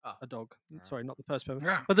a dog. Sorry, not the first member.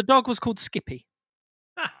 Yeah. But the dog was called Skippy.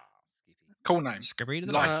 Cool name. Skippy.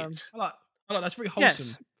 Like it. I like that's a very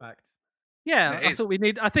wholesome fact. Yeah,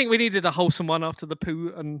 I think we needed a wholesome one after the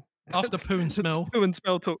poo and smell. Poo and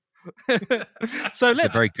smell talk. So it's a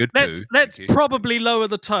very good poo. Let's probably lower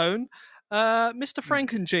the tone. Mr.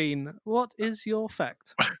 Frankengene, what is your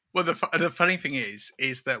fact? Well, the funny thing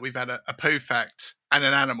is that we've had a poo fact and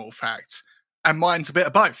an animal fact, and mine's a bit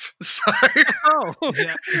of both. So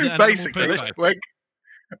basically,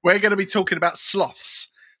 we're going to be talking about sloths.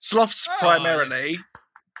 Sloths primarily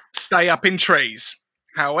stay up in trees.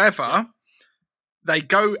 However, they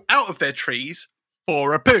go out of their trees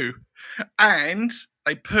for a poo, and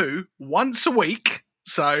they poo once a week.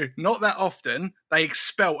 So not that often. They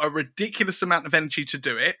expel a ridiculous amount of energy to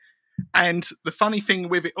do it. And the funny thing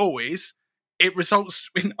with it all is it results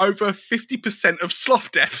in over 50% of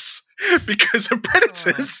sloth deaths because of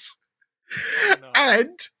predators.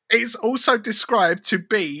 And it's also described to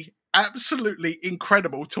be absolutely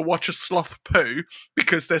incredible to watch a sloth poo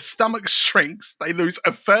because their stomach shrinks, they lose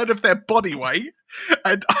a third of their body weight.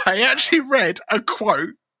 And I actually read a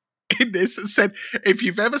quote in this that said, if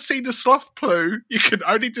you've ever seen a sloth poo, you can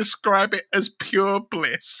only describe it as pure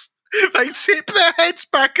bliss. They tip their heads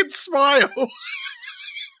back and smile.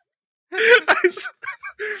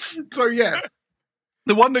 So yeah,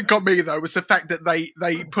 the one that got me though was the fact that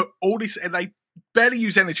they put all this, and they barely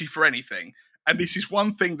use energy for anything, and this is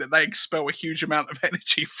one thing that they expel a huge amount of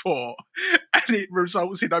energy for, and it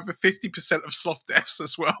results in over 50% of sloth deaths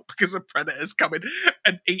as well because of predators coming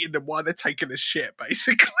and eating them while they're taking a shit,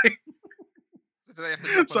 basically. Do they have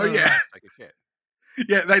to take a shit?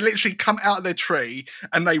 Yeah, they literally come out of their tree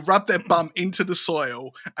and they rub their bum into the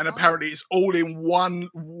soil, and apparently it's all in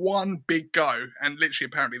one big go, and literally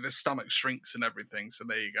apparently their stomach shrinks and everything. So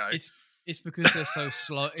there you go. It's because they're so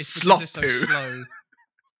slow.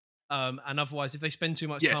 And otherwise, if they spend too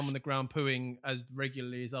much time on the ground pooing as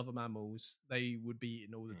regularly as other mammals, they would be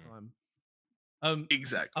eaten all the time.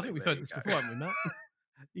 Exactly. I think we've heard this before, haven't we, Matt?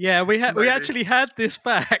 Yeah, we actually had this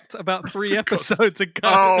fact about 3 episodes ago.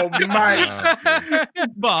 Oh man!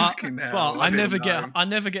 but I never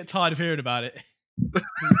get tired of hearing about it.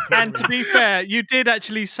 And to be fair, you did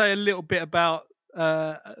actually say a little bit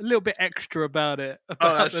extra about it.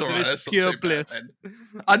 Oh, that's all right. That's pure bliss.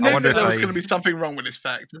 I knew that there was going to be something wrong with this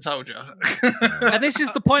fact. I told you. And this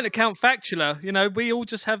is the point of Count Factula. You know, we all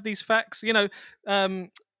just have these facts. You know,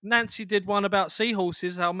 Nancy did one about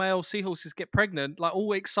seahorses, how male seahorses get pregnant, like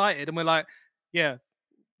all excited, and we're like, yeah,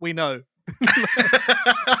 we know.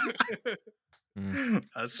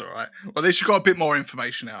 That's all right. Well, at least you got a bit more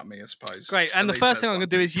information out of me, I suppose. Great. And the first thing I'm going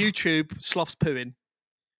to do is YouTube sloths pooing.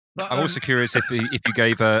 I'm also curious if you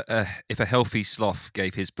gave if a healthy sloth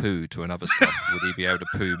gave his poo to another sloth, would he be able to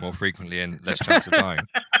poo more frequently and less chance of dying?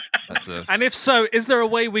 And if so, is there a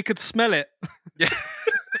way we could smell it? Yeah.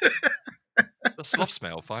 The sloth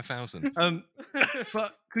smell 5,000.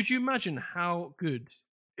 But could you imagine how good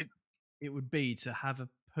it would be to have a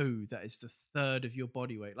poo that is the third of your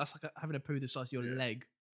body weight? That's like having a poo the size of your leg.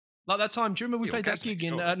 Like that time, do you remember we played that gig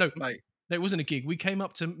in? No, it wasn't a gig.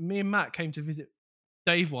 Me and Matt came to visit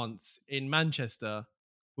Dave once in Manchester.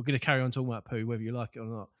 We're going to carry on talking about poo, whether you like it or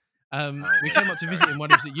not. We came up to visit him when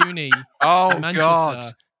he was at uni in Manchester.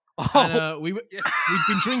 God. And we'd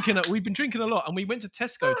been drinking a lot, and we went to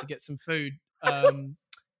Tesco to get some food. Went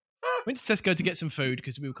to Tesco to get some food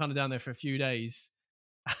because we were kind of down there for a few days,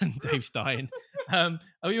 and Dave's dying. And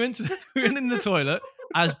we went in the toilet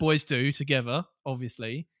as boys do together,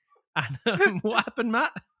 obviously. And what happened,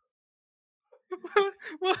 Matt?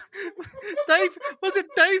 Well,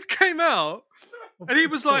 Dave came out and he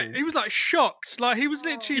was like shocked, like he was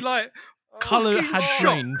literally like colour had shocked.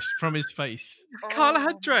 drained from his face. Colour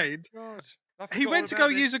had drained. God. He went to go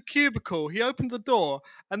use a cubicle. He opened the door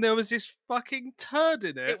and there was this fucking turd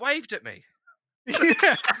in it. It waved at me.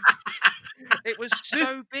 Yeah. It was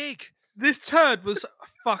so big. This turd was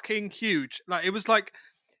fucking huge. Like it was like,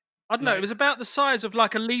 I don't know, it was about the size of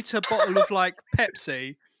like a litre bottle of like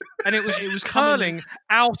Pepsi, and it was curling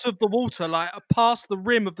out of the water like past the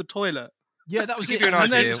rim of the toilet. Yeah, that was to give you an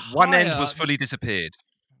idea. One end was fully disappeared.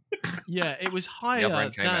 Yeah, it was higher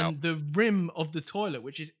than the rim of the toilet,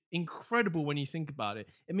 which is incredible when you think about it.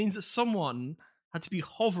 It means that someone had to be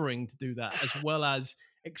hovering to do that, as well as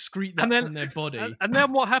excrete that from their body. And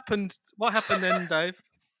then what happened? What happened then, Dave?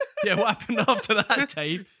 Yeah, what happened after that,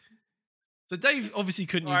 Dave? So Dave obviously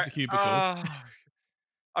couldn't use the cubicle.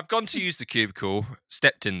 I've gone to use the cubicle,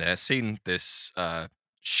 stepped in there, seen this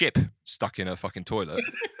ship stuck in a fucking toilet,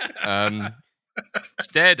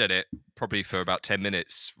 stared at it probably for about 10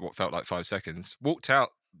 minutes, what felt like 5 seconds, walked out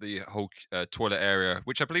the whole toilet area,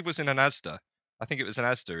 which I believe was in an Asda. I think it was an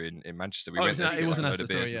Asda in Manchester. We went there to get a load of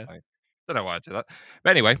beers and something. Don't know why I did that. But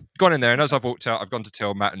anyway, gone in there, and as I've walked out, I've gone to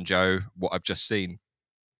tell Matt and Joe what I've just seen.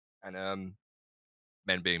 And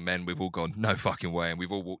men being men, we've all gone, no fucking way, and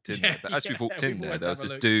we've all walked in there. But as we've walked in there, there was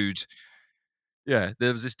this dude. Yeah,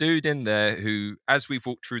 there was this dude in there who, as we've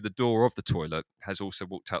walked through the door of the toilet, has also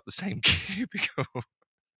walked out the same cubicle.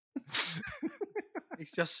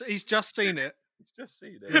 He's just seen it. He's just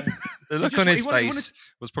seen it. Yeah. The look on his face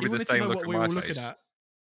was probably the same look on my face.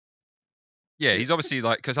 Yeah, he's obviously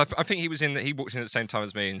like, because I think he walked in at the same time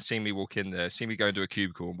as me and seen me walk in there, seen me go into a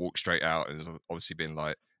cubicle and walk straight out, and has obviously been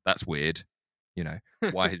like, that's weird. You know,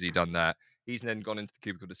 why has he done that? He's then gone into the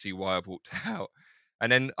cubicle to see why I've walked out.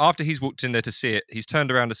 And then after he's walked in there to see it, he's turned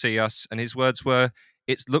around to see us, and his words were,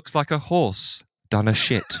 "It looks like a horse done a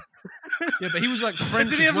shit." Yeah, but he was like French.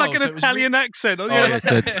 Did he have like an Italian accent? Oh, yeah.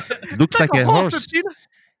 Looks like a horse. Did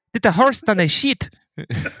the horse done a shit?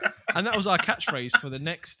 And that was our catchphrase for the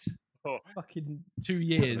next fucking 2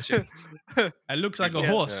 years. It looks like a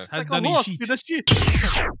horse has done a shit.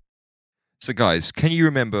 So, guys, can you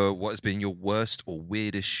remember what has been your worst or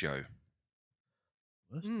weirdest show?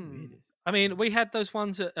 I mean, we had those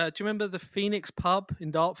ones at, do you remember the Phoenix pub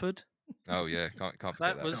in Dartford? Oh, yeah. Can't forget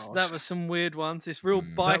that. That was some weird ones. This real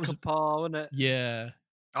biker bar, wasn't it? Yeah.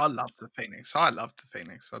 I loved the Phoenix. I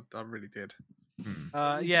really did.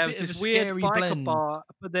 It was this weird biker bar,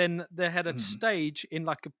 but then they had a stage in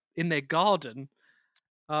their garden.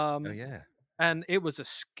 And it was a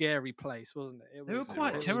scary place, wasn't it? They were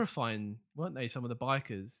quite terrifying, weren't they? Some of the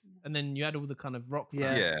bikers, and then you had all the kind of rock.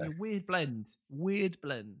 A weird blend.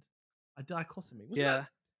 A dichotomy.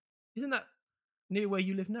 Isn't that near where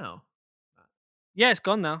you live now? Yeah, it's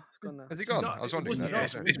gone now. Has it gone? I was wondering.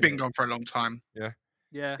 It's been gone for a long time. Yeah.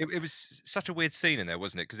 Yeah. It was such a weird scene in there,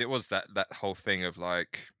 wasn't it? Because it was that whole thing of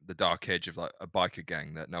like the dark edge of like a biker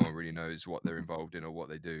gang that no one really knows what they're involved in or what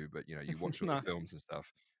they do, but you know, you watch all the films and stuff.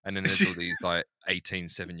 And then there's all these like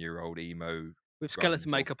 7-year-old emo with skeleton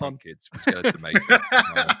makeup on kids with skeleton makeup.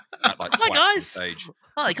 At like hi guys. Stage.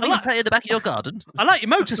 Hi, can we play in the back of your garden? I like your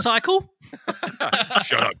motorcycle.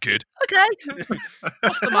 Shut up, kid. Okay.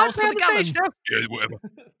 What's the miles to the gallon? Yeah, whatever.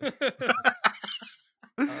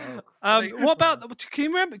 What about? Can you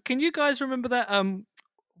remember? Can you guys remember that?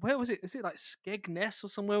 Where was it? Is it like Skegness or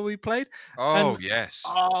somewhere we played? Oh yes.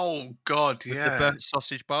 Oh God, yeah. With the burnt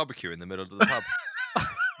sausage barbecue in the middle of the pub.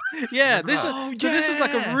 Yeah, this was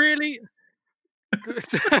like a really.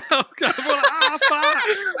 Wow!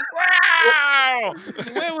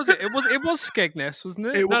 Where was it? It was Skegness, wasn't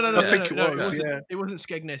it? No, I think it was. It wasn't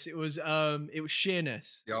Skegness. It was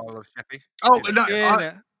Sheerness. The Isle of Sheppey. Oh no,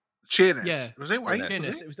 Sheerness. Yeah. Was it? Wait,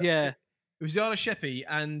 Sheerness. was it? It was the Isle of Sheppey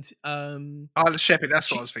and Isle of Sheppey.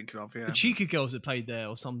 That's what I was thinking of. Yeah, the Chica Girls that played there,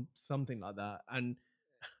 or something like that. And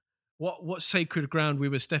what sacred ground we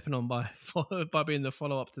were stepping on by being the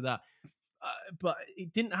follow up to that. But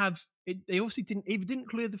it didn't have it. They obviously didn't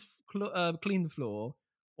clean the floor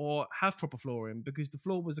or have proper flooring because the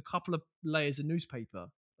floor was a couple of layers of newspaper,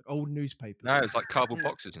 like old newspaper. No, it's like cardboard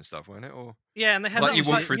boxes and stuff, weren't it? Or and they had like you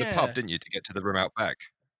walked through the pub, didn't you, to get to the room out back?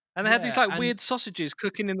 And they had these like weird sausages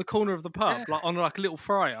cooking in the corner of the pub, like on like a little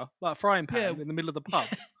fryer, like a frying pan in the middle of the pub.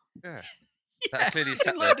 Yeah, that clearly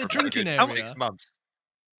sat like there the for drinking about area. 6 months.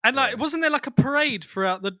 And like, Yeah. wasn't there like a parade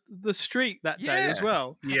throughout the street that day as Yeah.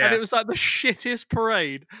 well? Yeah. And it was like the shittiest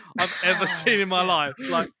parade I've ever seen in my life.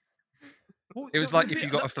 Like, It was like if you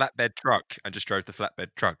got a flatbed truck and just drove the flatbed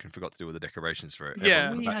truck and forgot to do all the decorations for it. Yeah.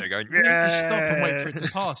 Everyone's back there going, we had to stop and wait for it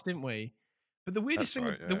to pass, didn't we? But the weirdest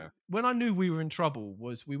That's thing, right, yeah. when I knew we were in trouble,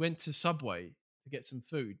 was we went to Subway to get some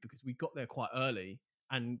food because we got there quite early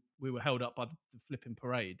and we were held up by the flipping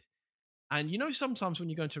parade. And you know, sometimes when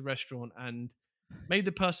you go into a restaurant and maybe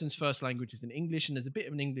the person's first language is in English and there's a bit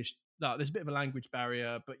of a language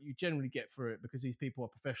barrier, but you generally get through it because these people are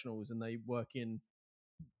professionals and they work in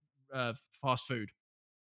fast food.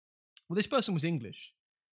 Well, this person was English,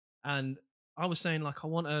 and I was saying like I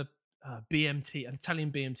want a BMT, an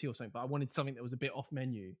Italian BMT or something, but I wanted something that was a bit off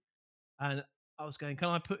menu. And I was going, "Can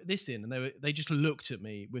I put this in?" And they just looked at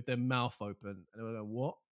me with their mouth open, and they were going,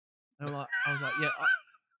 "What?" And I was like, "Yeah,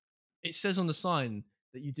 it says on the sign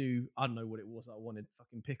that you do." I don't know what it was. I wanted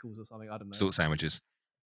fucking pickles or something. I don't know. salt sandwiches.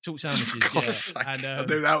 Salt For sandwiches. God's Yeah. sake, And I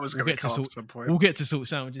knew that was we'll going get to to come at some point. We'll get to salt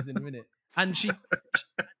sandwiches in a minute. And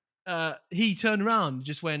he turned around and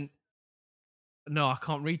just went, "No, I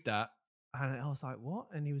can't read that." And I was like, "What?"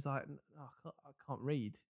 And he was like, "No, I can't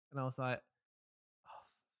read." And I was like,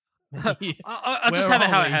 "Oh, mate, I just have it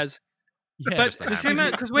how it has. yeah." But just the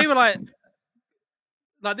because we were like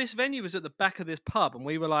this venue was at the back of this pub, and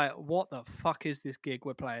we were like, "What the fuck is this gig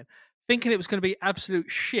we're playing?" Thinking it was going to be absolute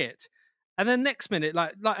shit. And then next minute,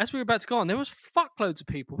 like as we were about to go on, there was fuckloads of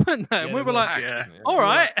people, weren't there? Yeah, And we there were was. like, Yeah. "All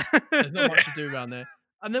right." There's not much to do around there.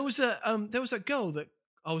 And there was a girl that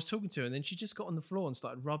I was talking to, and then she just got on the floor and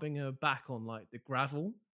started rubbing her back on like the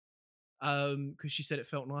gravel, because she said it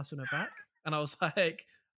felt nice on her back. And I was like,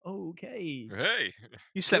 "Okay." Hey.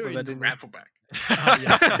 You slept We're with her, in didn't you? Gravel back. Oh,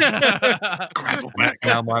 yeah. Gravel That's back.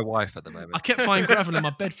 now my wife at the I moment. kept finding gravel in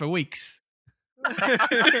my bed for weeks.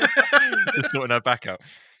 Just sorting her back out.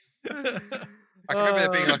 I can remember there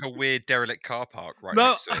being like a weird derelict car park right No.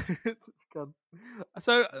 next to it. God.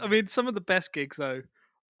 So, I mean, some of the best gigs, though,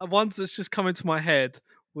 ones that's just come into my head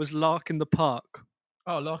was Lark in the Park.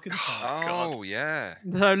 Oh, Lark in the Park. God. Oh, yeah.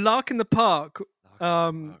 So, Lark in the Park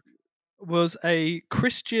Lark in the Park. was a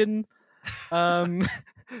Christian.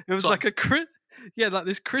 It was like like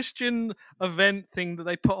this Christian event thing that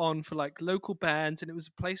they put on for like local bands, and it was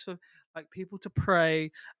a place for like people to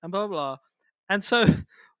pray and blah blah. And so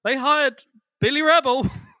they hired Billy Rebel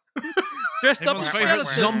dressed up Everyone's as favorite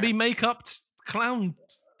skeleton. zombie makeup clown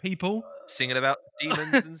people. Singing about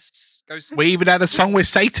demons and ghosts. We even had a song with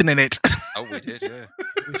Satan in it. Oh, we did, yeah.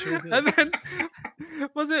 We sure did. And then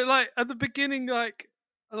was it like at the beginning, like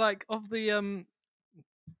of the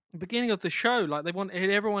beginning of the show, like they wanted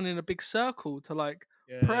everyone in a big circle to like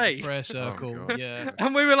Yeah, the pray. prayer circle. God. Yeah.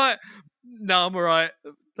 And we were like, "No, I'm all right.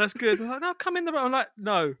 That's good." They're like, "No, come in the room." I'm like,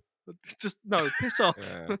 "No, just no, piss off.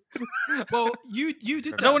 Yeah. Well, you did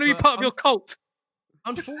I that. don't want to be but part of your cult."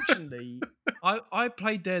 Unfortunately, I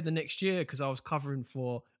played there the next year because I was covering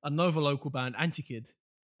for another local band, Antikid,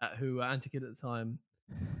 Antikid at the time,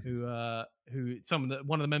 who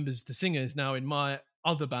one of the members, the singer, is now in my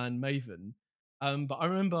other band, Maven. But I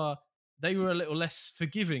remember they were a little less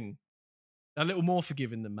forgiving, a little more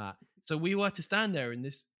forgiving than Matt. So we were to stand there in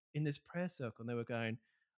this prayer circle, and they were going,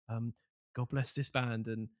 "God bless this band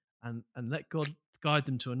and let God guide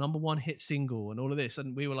them to a #1 hit single," and all of this.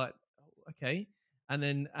 And we were like, "Oh, okay." And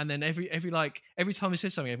then every time they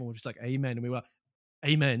said something, everyone was just like, "Amen," and we were like,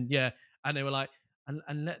 "Amen, yeah." And they were like,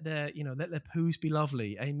 and let their poos be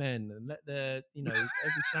lovely, amen, and let their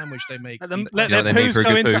every sandwich they make. Let be their You know what they mean poos for a go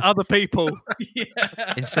good into poo? other people.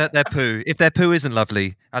 yeah. Insert their poo. If their poo isn't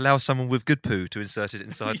lovely, allow someone with good poo to insert it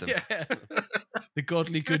inside them. Yeah. The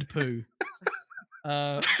godly good poo.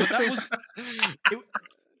 But that was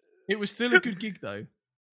it was still a good gig though.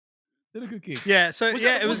 Still a good gig. Yeah, so Was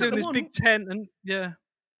yeah, that- it was was that in the this one- big tent, and yeah,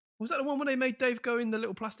 Was that the one where they made Dave go in the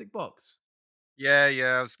little plastic box? Yeah,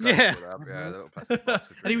 I was glad Yeah. to pull that up. Yeah, the little plastic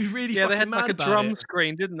box. And he was really yeah, they fucking had mad like a about drum it.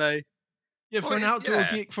 screen, didn't they? Yeah, for Well, an it's- outdoor yeah.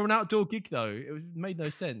 gig. For an outdoor gig, though, it made no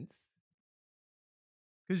sense.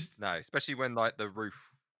 Because No, especially when like the roof.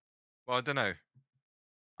 Well, I don't know.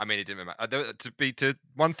 I mean, it didn't matter. To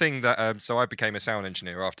one thing that so I became a sound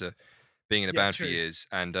engineer after being in a Yeah, band true. for years,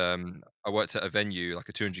 and I worked at a venue, like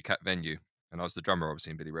a 200 cap venue, and I was the drummer,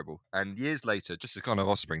 obviously, in Billy Rebel. And years later, just as kind of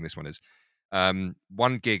offspring, this one is.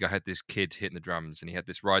 One gig, I had this kid hitting the drums, and he had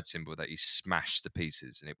this ride cymbal that he smashed to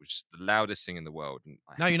pieces, and it was just the loudest thing in the world. And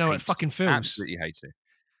I now you know how it hated fucking feels. Absolutely hated it.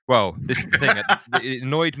 Well, this is the thing. It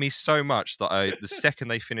annoyed me so much that the second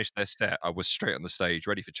they finished their set, I was straight on the stage,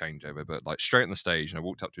 ready for changeover, but like straight on the stage, and I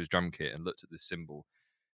walked up to his drum kit and looked at this cymbal,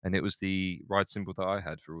 and it was the ride cymbal that I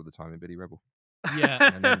had for all the time in Billy Rebel.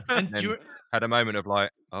 Yeah, And then, and then do you, had a moment of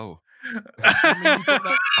like, oh, do you remember you got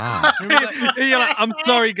that? ah, Do you remember that? You're like, I'm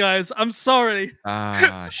sorry, guys. I'm sorry. shit.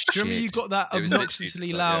 Do you remember you got that It was literally obnoxiously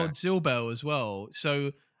just like, loud Zill bell as well?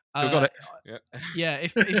 So, Still got it. Yeah. yeah,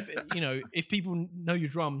 if you know, if people know your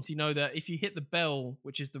drums, you know that if you hit the bell,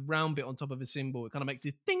 which is the round bit on top of a cymbal, it kind of makes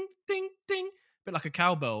this ding, ding, ding, a bit like a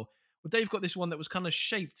cowbell. Well, Dave got this one that was kind of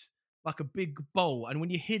shaped like a big bowl, and when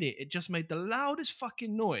you hit it, it just made the loudest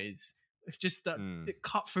fucking noise. It's just that it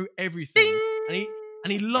cut through everything,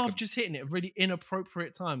 and he loved just hitting it at really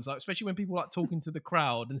inappropriate times, like especially when people like talking to the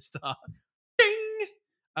crowd and stuff. Ding.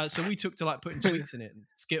 So we took to like putting sweets in it, and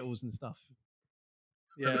Skittles and stuff.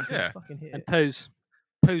 Yeah. Yeah. Fucking hit And it. poos.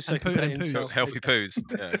 Poos. So And poo- and poos. Healthy poos.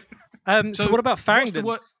 Yeah. So what about what's Farringdon? the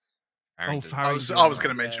word? Farringdon. I was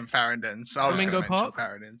going to mention Farringdon's. I was going Flamingo to mention Park?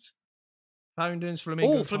 Farringdon's. Farringdon's,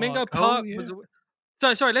 Flamingo Oh, Flamingo Park. Park. yeah. Was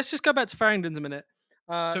so sorry. Let's just go back to Farringdon's a minute.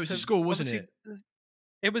 So it's a school, wasn't it?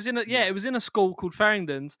 It was in a it was in a school called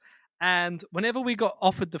Farringdon's, and whenever we got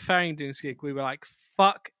offered the Farringdon's gig, we were like,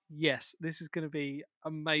 "Fuck yes, this is going to be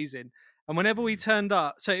amazing." And whenever we turned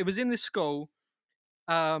up, so it was in this school.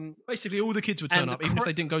 Basically, all the kids would turn and up, even if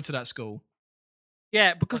they didn't go to that school.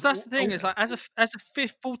 Yeah, because Like, that's the thing. Is like as a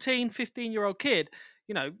 14, 15-year-old kid,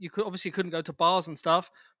 you know, you couldn't go to bars and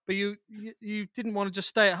stuff, but you didn't want to just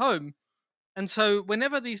stay at home. And so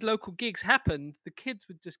whenever these local gigs happened, the kids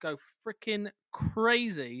would just go freaking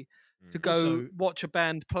crazy to go Also- watch a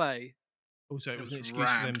band play. Also, it It was an was excuse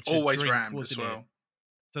for them rammed. to Always drink, rammed as wasn't it? well.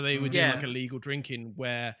 So they were Yeah. doing like illegal drinking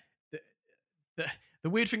where the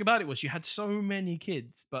weird thing about it was you had so many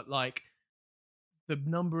kids, but like the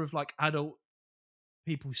number of like adult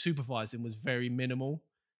people supervising was very minimal.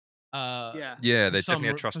 Yeah. Yeah, they For some definitely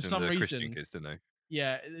had re- trust for in some the Christian reason- kids, didn't they?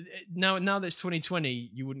 Yeah, now that it's 2020,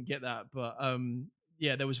 you wouldn't get that, but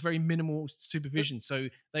yeah, there was very minimal supervision. So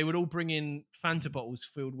they would all bring in Fanta bottles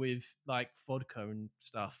filled with like vodka and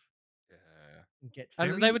stuff. Yeah. And get And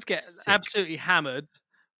very they would get sick. absolutely hammered.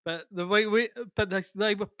 But the way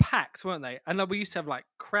they were packed, weren't they? And we used to have like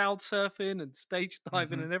crowd surfing and stage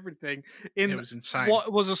diving Mhm. and everything It in was insane.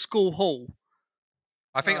 what was a school hall.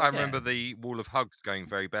 I think Oh, I yeah. remember the wall of hugs going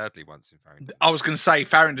very badly once in Farringdon. I was going to say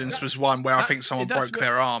Farringdon's was one where I think That's- someone that's broke where-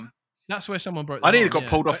 their arm. That's where someone broke. I their nearly arm, got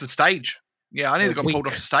pulled off the stage. Yeah, I nearly got pulled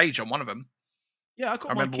off Weak. the stage on one of them. Yeah, I got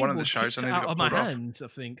I remember my one of the keyboard shows, I kicked nearly out got of my pulled off. hands, I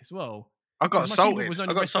think, as well. I got Because my keyboard assaulted. was I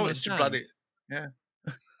only got resting on assaulted. its You bloody. hands. Yeah.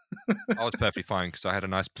 I was perfectly fine because I had a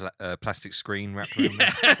nice plastic screen wrapped around me.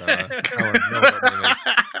 Yeah. So, no one got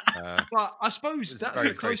near me. But I suppose was that's very,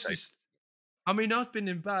 the very safe. closest. I mean, I've been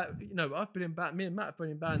in band. You know, I've been in band. Me and Matt have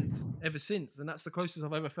been in bands ever since, and that's the closest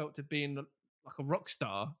I've ever felt to being like a rock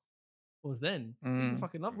star. Was then. Mm.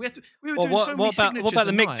 Fucking love. We were Well, doing so many what about the signatures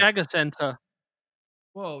a Mick night. Jagger Centre?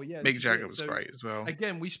 Well, yeah, Mick this is Jagger it. was So, great as well.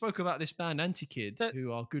 Again, we spoke about this band Anti-Kid, That-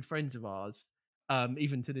 who are good friends of ours.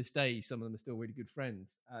 Even to this day, some of them are still really good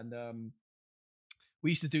friends. And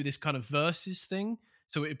we used to do this kind of versus thing.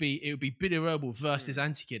 So it would be Billy Rebel versus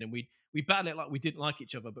Anti-Kid, and we battle it like we didn't like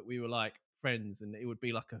each other, but we were like friends, and it would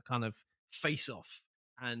be like a kind of face-off,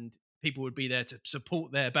 and people would be there to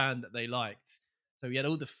support their band that they liked. So we had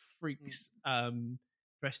all the freaks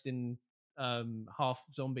dressed in half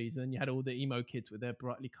zombies, and then you had all the emo kids with their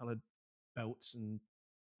brightly coloured belts and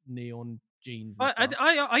neon jeans. And stuff.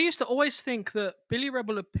 I used to always think that Billy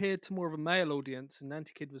Rebel appeared to more of a male audience and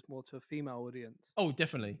Anti-Kid was more to a female audience. Oh,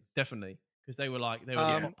 definitely, because they were the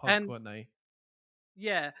pop punk, and- weren't they?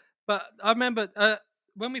 Yeah, but I remember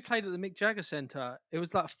when we played at the Mick Jagger Centre, it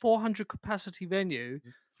was like 400 capacity venue.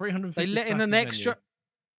 350. They let in an plastic extra. venue.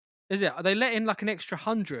 Is it? They let in like an extra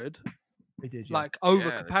 100, They did, yeah. like over Yeah,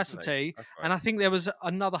 they did, capacity, That's right. and I think there was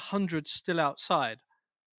another 100 still outside.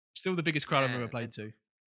 Still the biggest crowd I've ever Yeah, played to.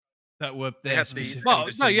 That were They there had the- specifically. Well,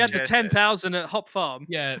 the no, you had the chairs 10,000 at Hop Farm.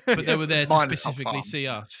 Yeah, but they were there to Mine is Hop specifically Farm. see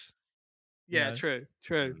us. Yeah, Yeah. true.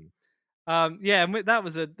 Mm. Yeah, and that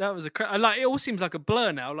was a like it all seems like a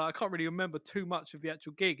blur now. Like I can't really remember too much of the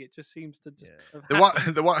actual gig. It just seems to just have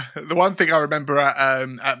happened. The one thing I remember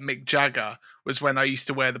at Mick Jagger was when I used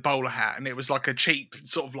to wear the bowler hat, and it was like a cheap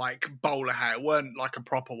sort of like bowler hat. It weren't like a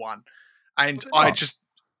proper one, and Was it I not? just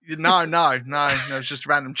no, it was just a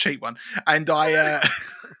random cheap one, and I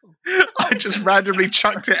I just randomly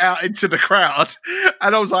chucked it out into the crowd,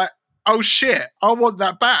 and I was like, oh shit, I want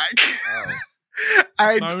that back. Wow.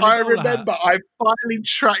 And my only I bowler remember I finally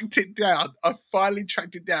tracked it down.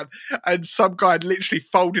 And some guy had literally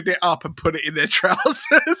folded it up and put it in their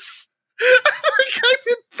trousers. I gave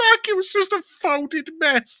it back. It was just a folded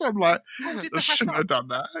mess. I'm like, I shouldn't have done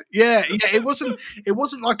that. Yeah. It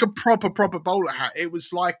wasn't like a proper bowler hat. It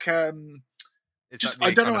was like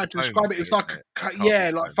I don't know how to describe it. It was like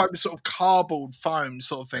foam, sort of cardboard foam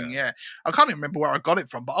sort of thing. Yeah. I can't even remember where I got it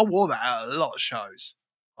from, but I wore that at a lot of shows.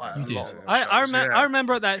 I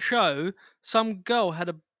remember at that show, some girl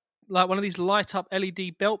had one of these light up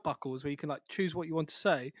LED belt buckles where you can like choose what you want to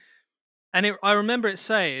say, and I remember it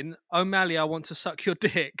saying, "O'Malley, I want to suck your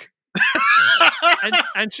dick,"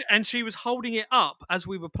 and she was holding it up as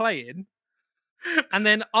we were playing. And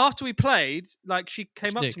then after we played, like she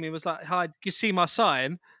came up to me and was like, "Hi, you see my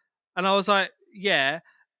sign?" And I was like, "Yeah."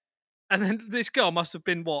 And then this girl must have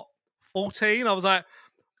been 14. I was like,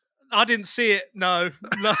 "I didn't see it. No."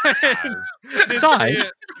 Sign.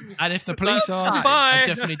 And if the police asked, I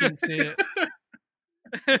definitely didn't see it.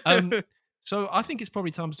 So I think it's probably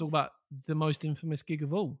time to talk about the most infamous gig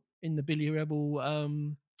of all in the Billy Rebel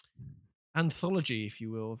anthology, if you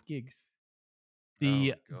will, of gigs.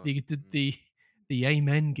 The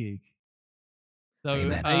Amen gig. So,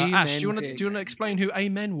 Ash, do you want to explain who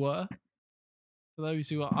Amen were for those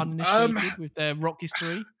who are uninitiated with their rock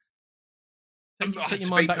history? Take your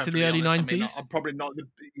mind back to the early 90s. I'm probably not.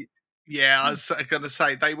 I was going to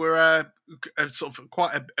say they were a sort of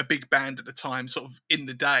quite a big band at the time, sort of in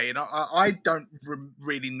the day. And I don't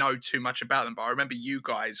really know too much about them, but I remember you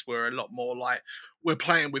guys were a lot more like, we're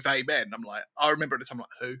playing with Amen. I'm like, I remember at the time, like,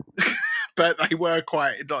 who? But they were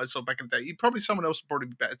quite like sort of back in the day. Someone else would probably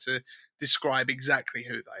be better to describe exactly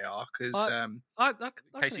who they are, because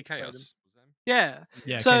Casey Chaos. Yeah,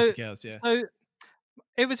 Casey Chaos. Yeah. So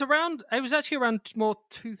it was actually around more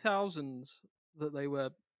 2000s that they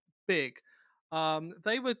were big.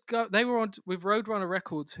 They were on with Roadrunner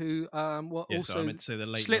Records, who were also I meant to say the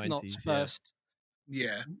late Slipknot's 90s, first.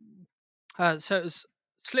 Yeah. So it was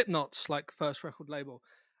Slipknot's like first record label,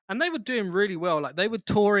 and they were doing really well. Like they were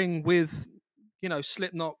touring with,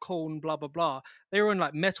 Slipknot, Korn, blah blah blah. They were in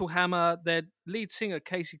like Metal Hammer. Their lead singer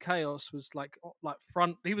Casey Chaos was like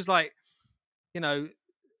front. He was like, he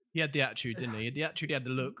had the attitude, didn't he? He had the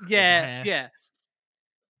look. Yeah, yeah.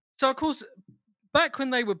 So of course, back when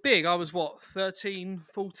they were big, I was 13,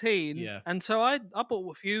 14. Yeah. And so I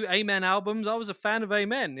bought a few Amen albums. I was a fan of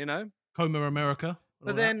Amen, Coma America.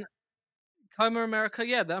 But then Coma America,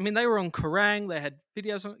 yeah. I mean, they were on Kerrang. They had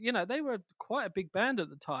videos on, they were quite a big band at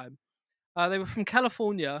the time. They were from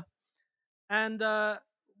California. And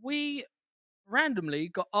we randomly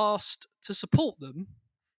got asked to support them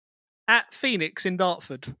at Phoenix in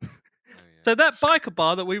Dartford. So that biker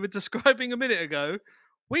bar that we were describing a minute ago,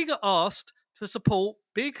 we got asked to support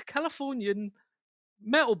big Californian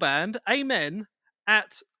metal band Amen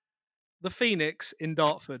at the Phoenix in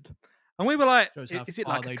Dartford, and we were like, "Is it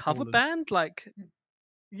like a cover band?" Like,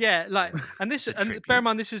 yeah, like, and this, and bear in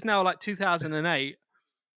mind, this is now like 2008.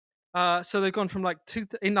 So they've gone from like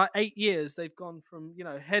in like 8 years, they've gone from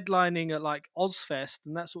headlining at like Ozfest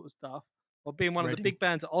and that sort of stuff, or being one of the big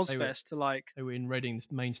bands at Ozfest to like they were in Reading's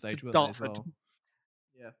main stage, weren't Dartford. They as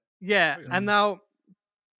well? Yeah, and now.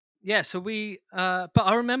 Yeah, so we, but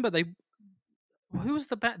I remember who was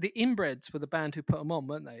the band? The Inbreds were the band who put them on,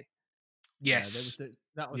 weren't they? Yes.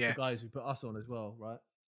 That was the guys who put us on as well, right?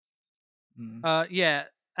 Yeah,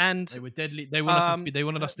 and they were deadly. They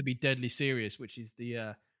wanted us to be deadly serious, which is the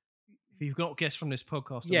if you've not guessed from this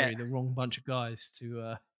podcast already, the wrong bunch of guys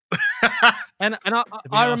to. and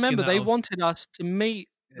I remember they wanted us to meet.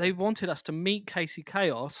 They wanted us to meet Casey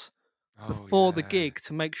Chaos before the gig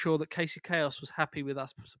to make sure that Casey Chaos was happy with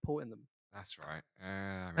us supporting them. That's right.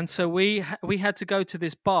 And so we had to go to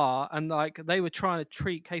this bar, and like they were trying to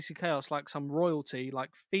treat Casey Chaos like some royalty,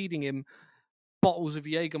 like feeding him bottles of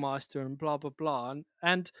Jägermeister and blah blah blah.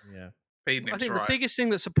 And I think the biggest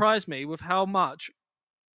thing that surprised me was how much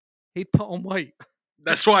he'd put on weight.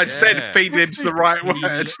 That's why I said feeding him's the right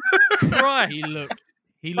word. Right. He looked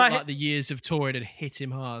like the years of touring had hit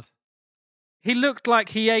him hard. He looked like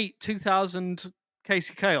he ate 2,000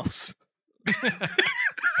 Casey Chaos. And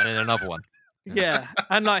then another one. Yeah,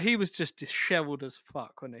 and like he was just disheveled as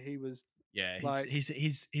fuck when he was. Yeah, like,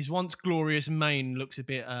 his once glorious mane looks a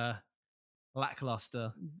bit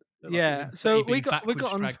lackluster. Yeah, so we got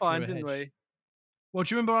on fine, didn't we? Well,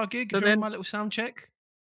 do you remember our gig? Do you remember my little sound check?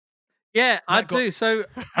 Yeah, I do. So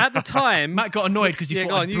at the time, Matt got annoyed because he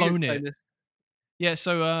thought I'd blown it. Yeah,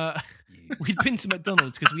 so we'd been to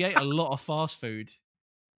McDonald's because we ate a lot of fast food.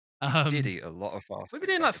 We did eat a lot of fast food. We've been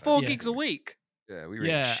doing like 4 gigs a week. Yeah, we were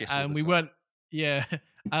eating shit all the time. Weren't. Yeah,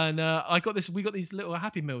 and we got these little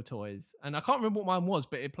Happy Meal toys, and I can't remember what mine was,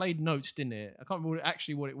 but it played notes, didn't it? I can't remember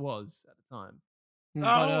what it was at the time.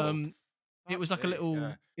 But it was like a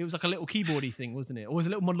little, it was like a little keyboardy thing, wasn't it? Or was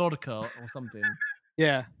it a little melodica or something?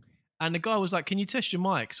 Yeah. And the guy was like, "Can you test your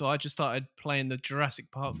mic?" So I just started playing the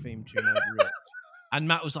Jurassic Park theme tune over it. And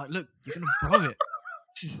Matt was like, "Look, you're gonna blow it.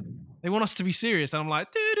 They want us to be serious." And I'm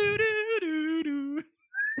like, "Do do do do do."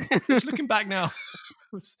 Just looking back now,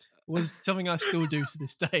 was something I still do to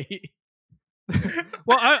this day.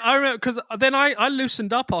 Well, I remember because then I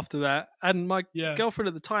loosened up after that, and my Yeah. girlfriend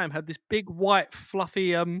at the time had this big white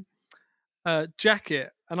fluffy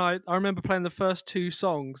jacket, and I remember playing the first 2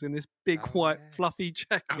 songs in this big white fluffy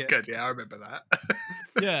jacket. Oh, good. Yeah, I remember that.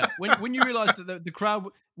 Yeah, when you realised that the crowd,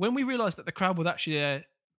 when we realised that the crowd was actually there,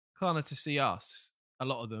 kind of to see us, a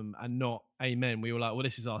lot of them, and not Amen, we were like, well,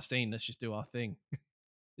 this is our scene. Let's just do our thing.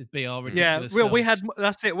 It'd be our Yeah, ridiculous. well, we had selves.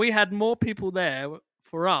 that's it. We had more people there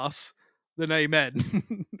for us than Amen,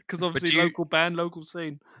 because obviously local band, local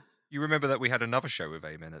scene. You remember that we had another show with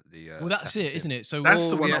Amen at the. Well, that's it, isn't it? So That's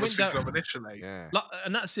the one yeah, I was went thinking down- of initially. Yeah.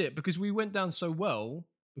 and that's it, because we went down so well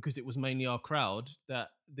because it was mainly our crowd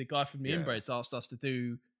that the guy from the Yeah. Inbreds asked us to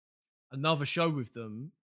do another show with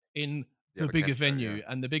them in the other bigger Kent show, venue, yeah.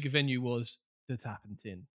 and the bigger venue was the Tap and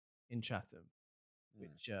Tin in Chatham.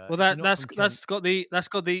 Which Well, that's got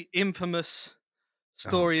the infamous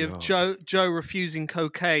story of God. Joe refusing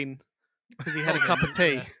cocaine because he had a cup of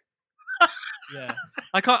tea. Yeah,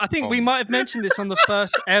 I think we might have mentioned this on the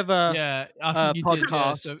first ever. yeah, I think you did. Yeah.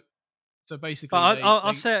 podcast. So basically, But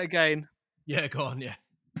I'll say it again. Yeah, go on. Yeah,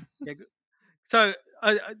 So,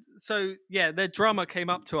 so yeah, their drummer came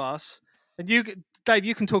up to us, and Dave,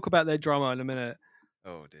 you can talk about their drummer in a minute.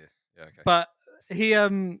 Oh dear. Yeah. Okay. But he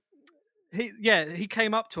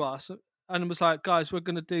came up to us and was like, "Guys, we're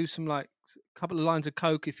going to do some like a couple of lines of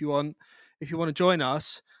coke if you want to join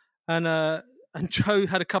us." And Joe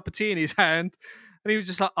had a cup of tea in his hand, and he was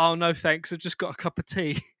just like, "Oh no, thanks. I've just got a cup of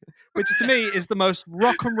tea," which to me is the most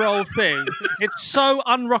rock and roll thing. It's so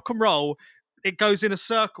un-rock and roll. It goes in a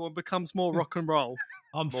circle and becomes more rock and roll.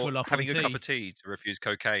 I'm full up. Having on a cup tea. of tea to refuse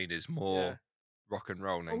cocaine is more rock and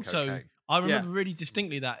roll than Also, cocaine. I remember really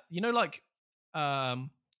distinctly that like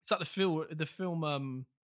it's like the film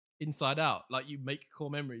Inside Out, like you make core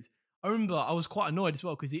memories. I remember I was quite annoyed as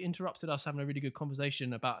well because he interrupted us having a really good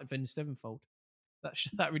conversation about Avenged Sevenfold.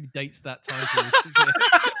 That really dates that time period.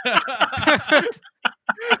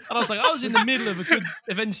 And I was like, I was in the middle of a good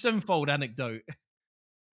Avenged Sevenfold anecdote.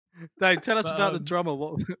 Dave, tell us about the drummer.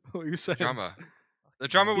 What you were saying? The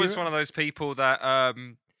drummer was one of those people that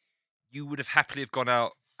you would have happily have gone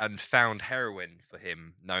out and found heroin for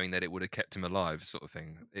him, knowing that it would have kept him alive, sort of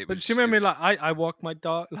thing. But do you remember, like, I walk my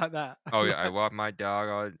dog like that? Oh yeah, I walk my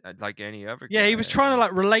dog like any other. Yeah, guy. he was trying to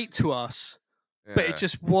like relate to us, but Yeah. it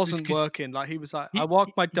just wasn't working. Like he was like, I walk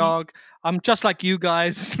my dog. I'm just like you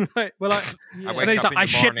guys. Like, we're like, I wake and he's up like, in I the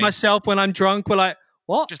shit morning, myself when I'm drunk. We're like,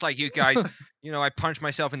 what? just like you guys. You know, I punch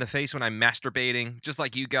myself in the face when I'm masturbating, just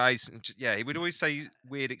like you guys. Yeah, he would always say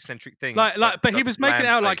weird, eccentric things. But he was making it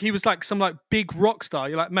out like face. he was like some like big rock star.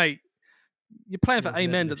 You're like, mate, you're playing for You're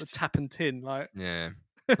Amen at the Z-list. Tap and Tin. Like, Yeah.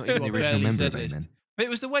 Not even the original member of Z-list. Amen. But it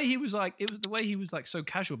was the way he was like. It was the way he was like so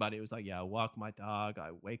casual about it. It was like, yeah, I walk my dog. I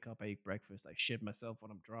wake up, I eat breakfast. I shit myself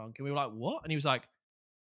when I'm drunk. And we were like, what? And he was like,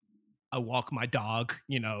 I walk my dog.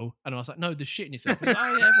 You know. And I was like, no, the shitting yourself. He was like,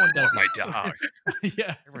 oh yeah, everyone does. My that." dog.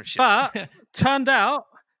 Yeah. Everyone shits. but turned out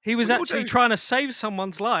he was We all actually do. trying to save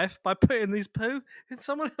someone's life by putting these poo in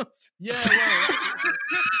someone else. Yeah.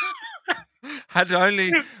 Well, Had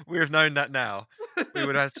only we have known that now, we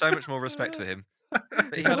would have had so much more respect for him. But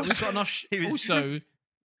he we've was- got enough. he was-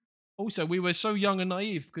 Also, we were so young and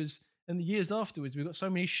naive because in the years afterwards, we got so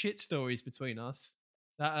many shit stories between us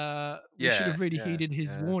that we should have really heeded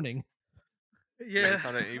his warning.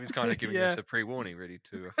 Yeah. He was kind of giving Yeah. us a pre-warning, really,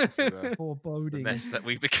 to Foreboding. the mess that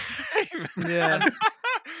we became. Yeah.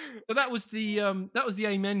 So that was the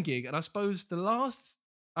Amen gig, and I suppose the last.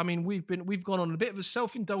 I mean, we've gone on a bit of a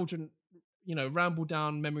self-indulgent, ramble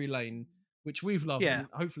down memory lane, which we've loved, Yeah. and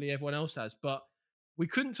hopefully everyone else has. But we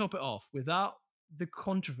couldn't top it off without the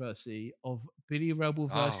controversy of Billy Rebel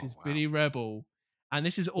versus wow. Billy Rebel, and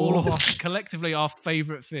this is all of us collectively our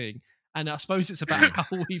favorite thing. And I suppose it's about how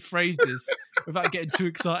we phrase this without getting too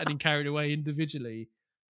excited and carried away individually.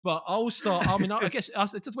 But I'll start. I mean, I guess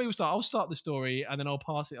it's the way we'll start. I'll start the story and then I'll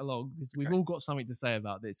pass it along because we've all got something to say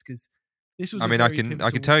about this. Because this was. I a mean, I very can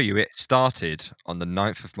pivotal- tell you, it started on the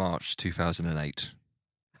 9th of March, 2008.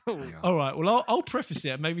 All right. Well, I'll preface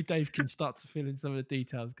it. Maybe Dave can start to fill in some of the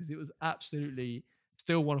details because it was absolutely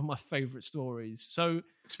still one of my favorite stories. So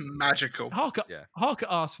It's magical. Hark Yeah. at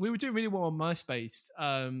us. We were doing really well on MySpace,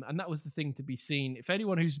 and that was the thing to be seen. If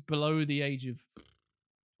anyone who's below the age of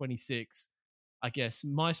 26, I guess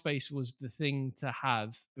MySpace was the thing to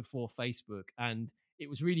have before Facebook, and it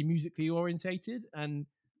was really musically orientated, and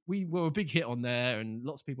we were a big hit on there, and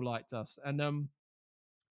lots of people liked us. And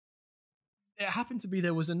it happened to be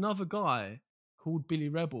there was another guy called Billy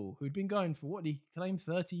Rebel, who'd been going for what did he claim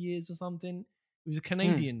 30 years or something. He was a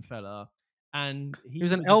Canadian fella, and He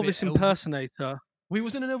was an a bit Elvis impersonator. Well, he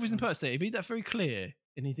wasn't an Elvis impersonator. He made that very clear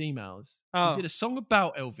in his emails. Oh. He did a song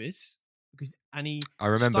about Elvis and he I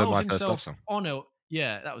remember styled My First Love himself Song. on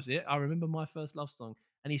yeah, that was it. I remember My First Love Song,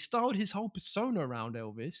 and he styled his whole persona around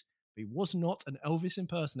Elvis. But he was not an Elvis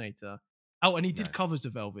impersonator. Oh, and he did covers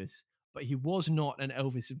of Elvis, but he was not an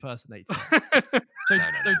Elvis impersonator. So,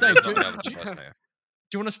 Dave, do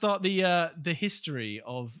you want to start the history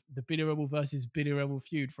of the Billy Rebel versus Billy Rebel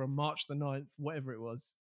feud from March the 9th, whatever it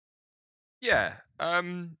was? Yeah.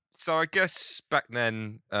 So I guess back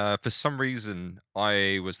then, for some reason,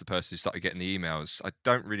 I was the person who started getting the emails. I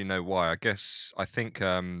don't really know why. I think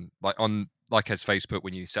like as Facebook,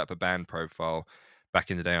 when you set up a band profile back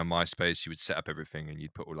in the day on MySpace, you would set up everything and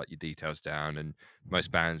you'd put all like your details down, and most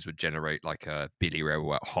bands would generate like a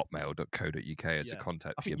billyrebel@hotmail.co.uk as a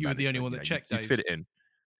contact. I think you were the only one that checked. You'd fit it in.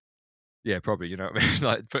 Yeah, probably. You know what I mean?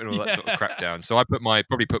 Like putting all that sort of crap down. So I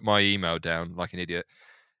probably put my email down like an idiot.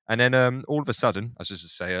 And then all of a sudden, as I was to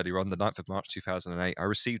say earlier on, the 9th of March 2008, I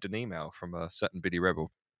received an email from a certain Billy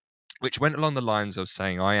Rebel, which went along the lines of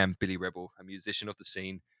saying, I am Billy Rebel, a musician of the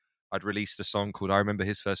scene. I'd released a song called I Remember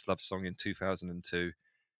His First Love Song in 2002.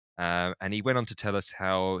 And he went on to tell us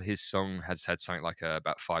how his song has had something like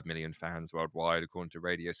about 5 million fans worldwide, according to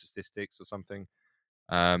Radio Statistics or something.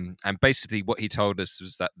 And basically what he told us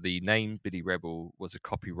was that the name Billy Rebel was a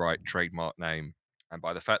copyright trademark name. And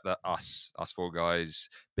by the fact that us four guys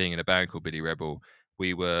being in a band called Billy Rebel,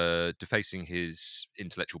 we were defacing his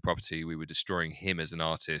intellectual property. We were destroying him as an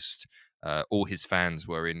artist. All his fans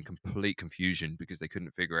were in complete confusion because they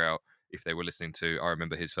couldn't figure out if they were listening to I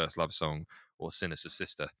Remember His First Love Song or Sinister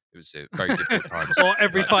Sister. It was a very difficult time. Or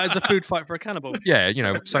Every Fight is a Food Fight for a Cannibal. Yeah, you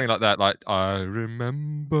know, something like that, like I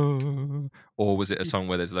Remember. Or was it a song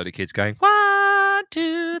where there's a load of kids going, 1,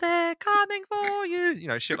 2, they're coming for you? You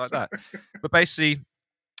know, shit like that. But basically,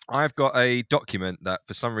 I've got a document that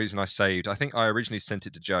for some reason I saved. I think I originally sent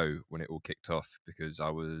it to Joe when it all kicked off because I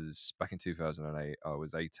was, back in 2008, I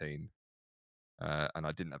was 18. And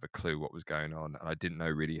I didn't have a clue what was going on. And I didn't know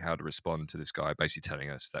really how to respond to this guy basically telling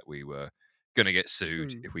us that we were going to get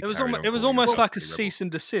sued if we carried on. It was almost like a cease and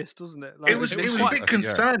desist, wasn't it? Like, it was a bit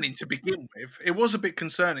concerning to begin with. It was a bit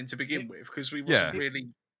concerning to begin with because we wasn't really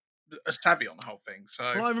savvy on the whole thing.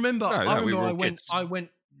 So well, I remember I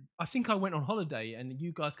think I went on holiday and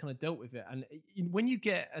you guys kind of dealt with it. And when you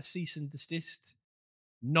get a cease and desist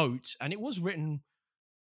note, and it was written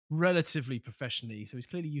relatively professionally, so he's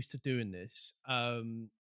clearly used to doing this.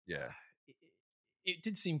 It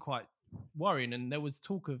did seem quite worrying, and there was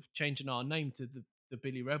talk of changing our name to the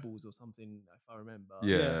Billy Rebels or something, if I remember.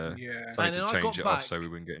 Yeah. Trying to change it off so we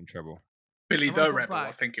wouldn't get in trouble. Billy the Rebel,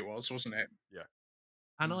 I think it was, wasn't it? Yeah.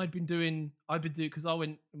 And I'd been doing because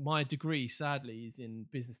my degree sadly is in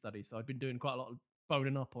business studies, so I'd been doing quite a lot of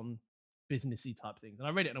boning up on businessy type things, and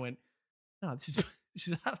I read it and I went, no, this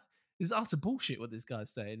is utter bullshit what this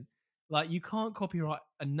guy's saying. Like, you can't copyright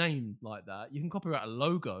a name like that. You can copyright a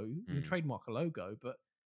logo, you can trademark a logo, but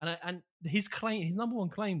and his number one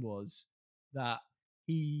claim was that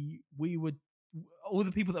all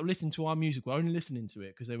the people that were listening to our music were only listening to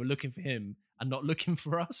it because they were looking for him and not looking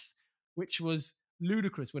for us, which was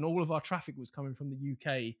ludicrous when all of our traffic was coming from the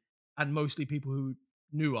UK and mostly people who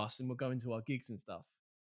knew us and were going to our gigs and stuff.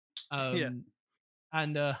 And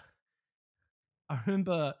I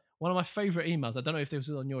remember one of my favorite emails, I don't know if this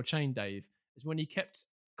was on your chain, Dave, is when he kept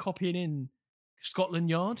copying in Scotland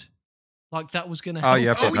Yard, like that was going to help. Oh,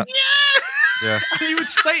 yeah, I've got that. Yeah. And he would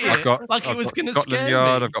state it like it was going to scare Scotland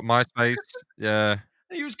Yard, me. I've got MySpace, yeah.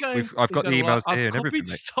 And he was going, I've got the emails here and everything. I've copied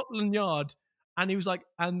Scotland Yard, and he was like,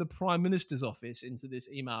 and the Prime Minister's office into this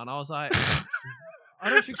email, and I was like,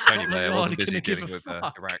 I don't think Scotland Yard are going to give a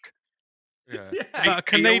fuck. Iraq. Yeah. A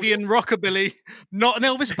Canadian rockabilly, not an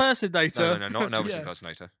Elvis impersonator. No, not an Elvis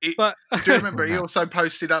impersonator. But do you remember he also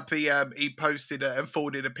posted up and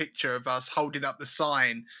forwarded a picture of us holding up the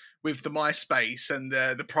sign with the MySpace and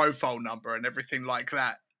the profile number and everything like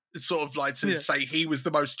that. It's sort of like to say he was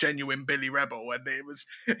the most genuine Billy Rebel and it was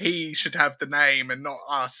he should have the name and not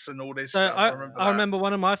us and all this stuff. I remember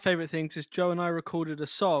one of my favorite things is Joe and I recorded a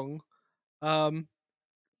song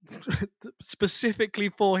specifically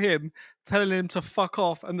for him, telling him to fuck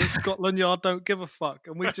off, and the Scotland Yard don't give a fuck.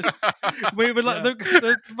 And we were like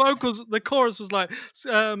the vocals, the chorus was like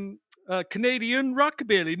Canadian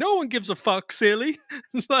rockabilly. No one gives a fuck, silly.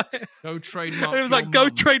 Like, go trademark. It was like go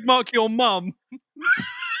trademark your mum.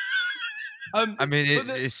 I mean,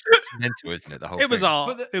 it's mental, isn't it? The whole thing. It was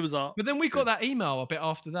art. It was art. But then we got that email a bit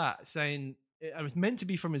after that saying it was meant to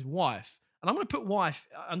be from his wife. And I'm going to put wife.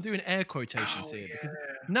 I'm doing air quotations here because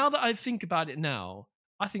now that I think about it now,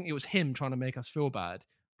 I think it was him trying to make us feel bad.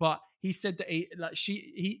 But he said that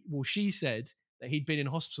she said that he'd been in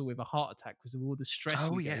hospital with a heart attack because of all the stress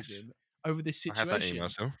we gave him over this situation. I have that email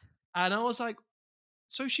still. And I was like,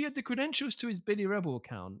 so she had the credentials to his Billy Rebel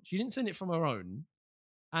account. She didn't send it from her own,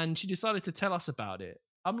 and she decided to tell us about it.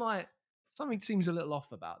 I'm like, something seems a little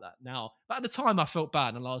off about that now. But at the time, I felt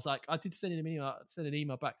bad, and I was like, I did send an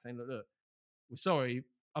email back saying, look, we're sorry.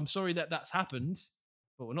 I'm sorry that that's happened,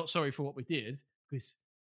 but we're not sorry for what we did, because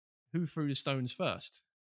who threw the stones first?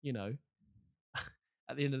 You know,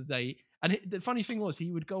 at the end of the day. And the funny thing was,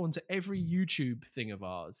 he would go onto every YouTube thing of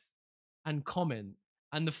ours and comment.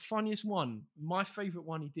 And the funniest one, my favorite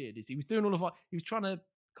one he did, is he was doing he was trying to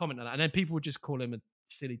comment on that, and then people would just call him a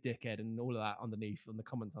silly dickhead and all of that underneath, on the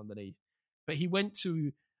comments underneath. But he went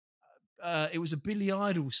to, it was a Billy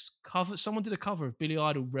Idol's cover. Someone did a cover of Billy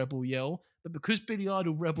Idol Rebel Yell, but because Billy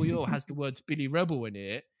Idol Rebel Yell has the words Billy Rebel in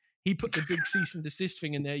it, he put the big cease and desist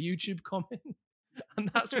thing in their YouTube comment.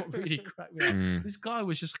 And that's what really cracked me up. This guy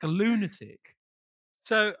was just like a lunatic.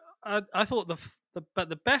 So I thought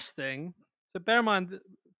the best thing. So bear in mind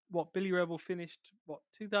what Billy Rebel finished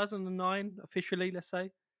 2009 officially. Let's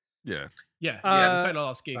say. Yeah. We played our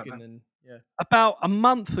last gig and then about a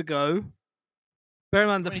month ago. Bear in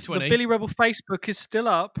mind the Billy Rebel Facebook is still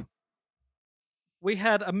up. We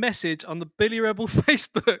had a message on the Billy Rebel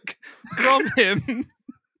Facebook from him.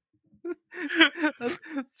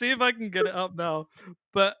 See if I can get it up now.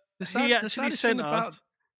 But he actually sent us.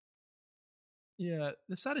 The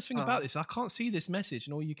saddest thing about this, I can't see this message,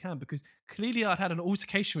 and all you can, because clearly I'd had an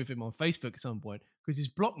altercation with him on Facebook at some point, because he's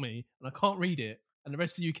blocked me and I can't read it, and the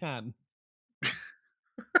rest of you can.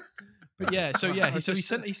 But so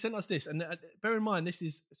he sent us this, and bear in mind this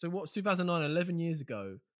is what's 2009, 11 years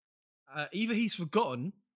ago. Either he's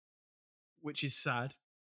forgotten, which is sad,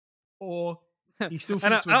 or he still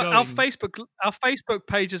thinks we're going. Our Facebook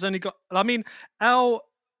page has only got. I mean, our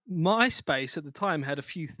MySpace at the time had a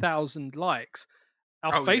few thousand likes.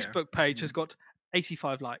 Our Facebook page has got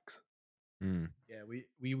 85 likes. Yeah,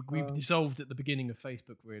 we dissolved at the beginning of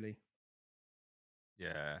Facebook, really.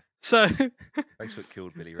 Yeah. So Facebook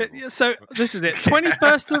killed Billy Rebel. So this is it.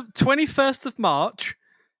 21st of March,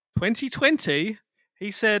 2020. He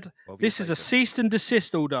said, "This is a cease and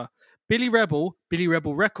desist order. Billy Rebel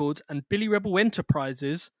Records, and Billy Rebel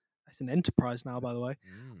Enterprises." It's an enterprise now, by the way.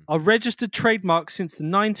 Are registered trademarks since the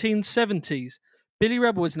 1970s. Billy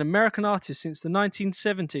Rebel is an American artist since the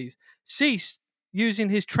 1970s. Ceased using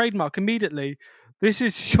his trademark immediately. This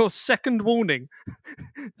is your second warning.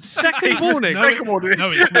 Second warning. Second warning. No,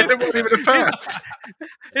 it's not even the first.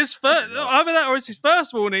 His first, either that or his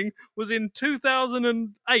first warning was in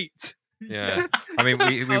 2008. Yeah, I mean,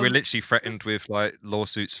 we were literally threatened with like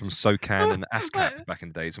lawsuits from SOCAN and ASCAP back in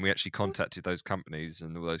the days, and we actually contacted those companies,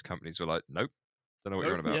 and all those companies were like, "Nope, don't know what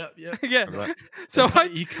you're on about." Yeah. So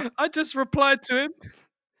I just replied to him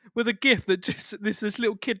with a GIF that just this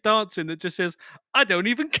little kid dancing that just says, "I don't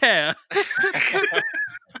even care."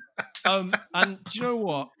 And do you know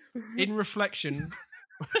what? In reflection,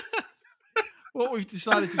 what we've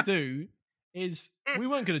decided to do is we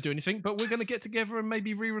weren't going to do anything, but we're going to get together and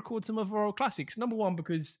maybe re-record some of our old classics. Number one,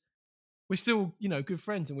 because we're still, good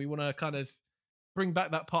friends, and we want to kind of bring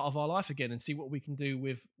back that part of our life again and see what we can do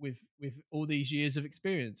with all these years of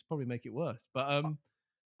experience. Probably make it worse. But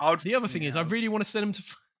the other thing is, I really want to send him to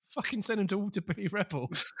fucking send him to Walter Billy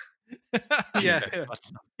Rebel. Yeah.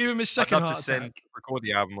 Give him his second. I'd love to record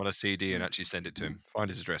the album on a CD and actually send it to him. Find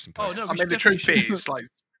his address and post. I mean, the truth is,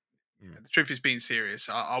 the truth is, being serious,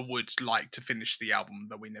 I would like to finish the album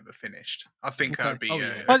that we never finished. I think that'd be.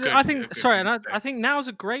 I think now's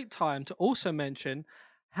a great time to also mention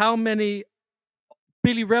how many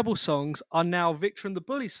Billy Rebel songs are now Victor and the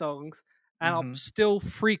Bully songs and are still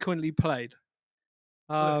frequently played.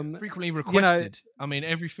 Frequently requested. I mean,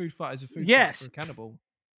 every food fight is a food fight for a cannibal.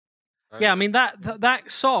 Yeah, I mean that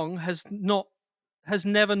song has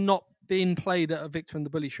never not been played at a Victor and the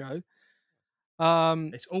Bully show.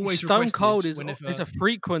 It's always Stone Cold is a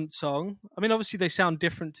frequent song. I mean, obviously they sound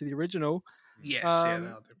different to the original. Yes, they are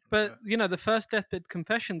different. But the first Deathbed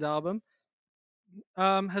Confessions album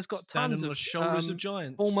has got tons of shoulders of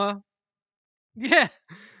giants.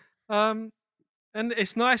 And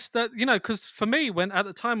it's nice that because for me, at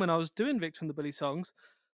the time when I was doing Victor and the Bully songs,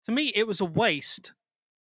 to me it was a waste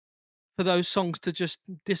for those songs to just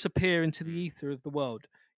disappear into the ether of the world.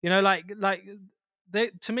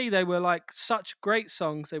 To me, they were like such great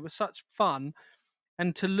songs. They were such fun,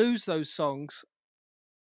 and to lose those songs,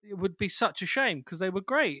 it would be such a shame because they were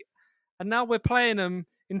great. And now we're playing them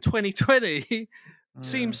in 2020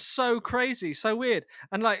 seems so crazy, so weird.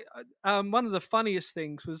 And like, one of the funniest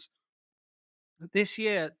things was this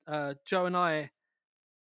year, Joe and I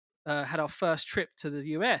had our first trip to the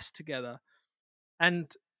US together,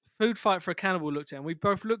 and Food Fight for a Cannibal looked at it, and we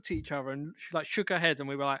both looked at each other and like shook our heads, and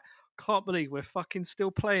we were like, "Can't believe we're fucking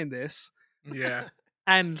still playing this." Yeah.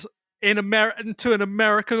 And in to an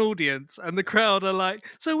American audience, and the crowd are like,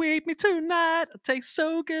 "So we ate me tonight, it tastes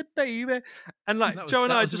so good, baby." And like Joe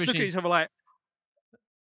and I just look at each other like,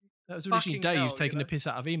 that was originally Dave hell, taking the piss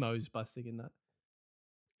out of emos by singing that.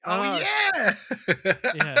 Oh yeah.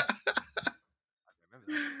 Yeah.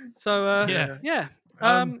 So yeah.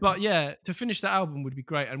 But yeah, to finish that album would be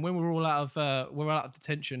great. And when we're all out of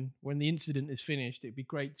detention, when the incident is finished, it'd be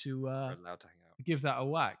great to We're allowed to hang out. give that a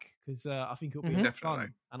whack, because I think it'll be a lot of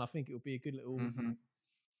fun, and I think it'll be a good little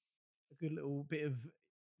bit of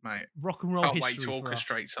mate, rock and roll can't history wait to for us.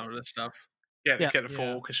 orchestrate some of the stuff. Get the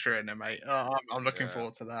full orchestra in there, mate. Oh, I'm looking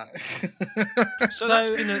forward to that. So that's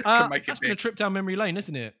been a trip down memory lane,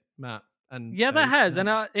 isn't it, Matt? And yeah, that has, and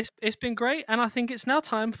it's been great, and I think it's now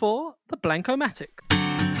time for the Blankomatic.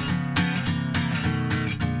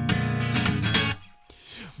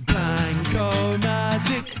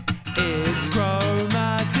 Blankomatic, it's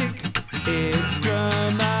chromatic, it's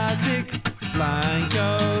dramatic,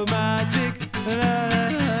 Blankomatic.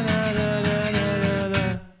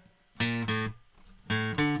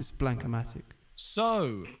 It's Blankomatic.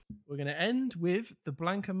 So we're going to end with the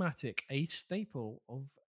Blankomatic, a staple of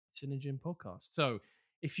Synergym podcast. So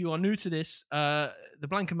if you are new to this, the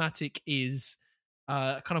Blankomatic is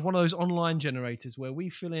kind of one of those online generators where we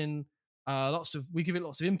fill in we give it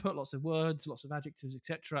lots of input, lots of words, lots of adjectives,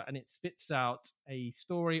 etc., and it spits out a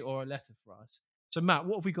story or a letter for us. So Matt,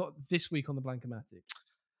 what have we got this week on the Blankomatic?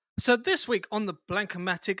 So this week on the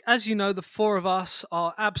Blankomatic, as you know, the four of us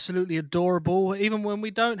are absolutely adorable, even when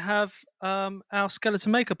we don't have our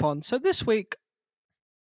skeleton makeup on. So this week,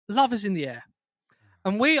 love is in the air.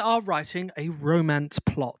 And we are writing a romance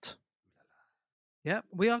plot. Yeah,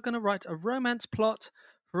 we are going to write a romance plot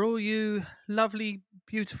for all you lovely,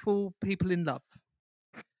 beautiful people in love.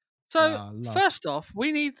 So, first off,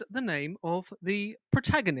 we need the name of the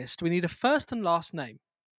protagonist. We need a first and last name.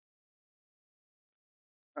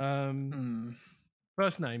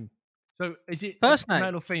 First name. So, is it first name,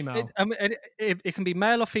 male or female? It can be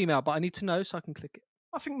male or female, but I need to know so I can click it.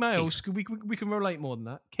 I think males. We can relate more than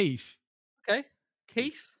that. Keith. Okay.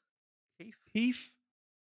 Keith. Keith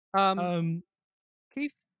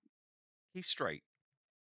Straight.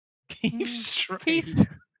 Keith Straight.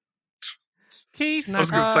 Keith. I was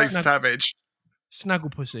going to say Savage.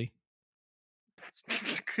 Snagglepussy.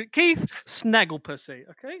 Keith Snagglepussy.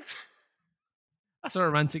 Okay. That's a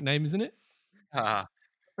romantic name, isn't it?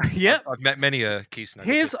 Yep. I've met many a Keith Snagglepussy.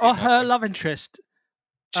 His or her love interest.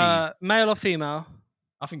 Male or female?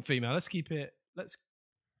 I think female. Let's keep it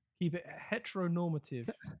heteronormative.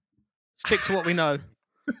 Stick to what we know.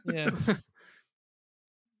 Yes.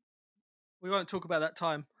 We won't talk about that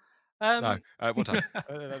time. No. What time?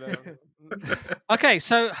 Okay,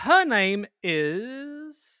 so her name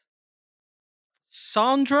is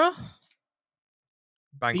Sandra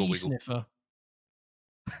Bangle Sniffer.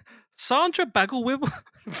 Sandra Baggle Wibble.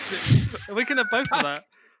 We can have both of that.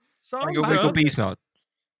 Bangle Wiggle Bee Snot.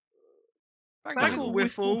 Baggle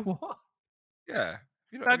Whiffle. What? Yeah.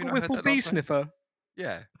 Baggle Whiffle Bee Sniffer.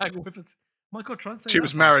 Yeah. Baggle Whiffle. My God, try and say she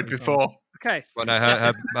was married before. Okay. Well, no,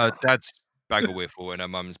 her dad's Baggle Whiffle and her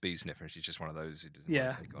mum's Bee Sniffer. She's just one of those who doesn't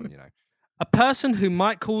want to take on, A person who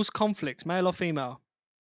might cause conflict, male or female?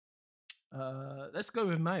 Let's go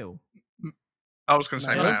with male. I was going to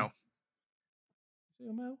say male. Is it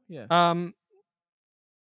a male? Yeah.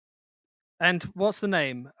 And what's the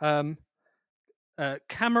name?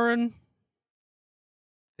 Cameron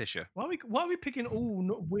Fisher. Why are we picking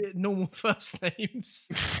all weird normal first names?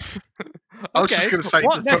 I was just going to say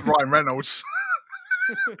put Ryan Reynolds.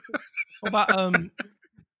 What about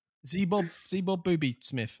Z-Bob Booby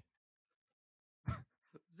Smith?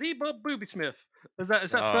 Z-Bob Booby Smith. Is that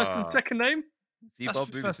first and second name?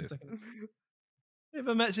 Z-Bob Booby Smith. You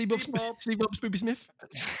ever met Z-Bob's Booby Smith?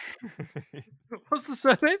 What's the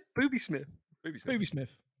surname? Booby Smith. Booby Smith.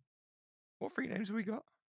 What three names have we got?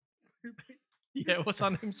 Yeah, what's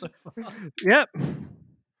our name so far? Yep.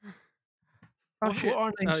 What are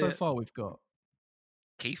our names so far we've got?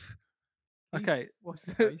 Keith. Okay. What's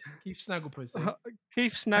his face? Keith Snagglepussy.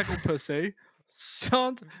 Keith Snagglepussy.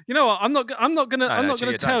 You know what? I'm not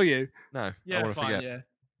gonna tell you. No. Yeah, fine. Forget.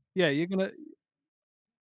 Yeah, you're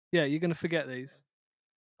gonna forget these.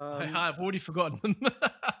 I've already forgotten them.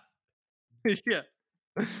 Yeah.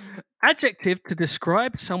 Adjective to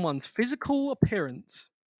describe someone's physical appearance.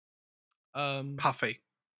 Puffy.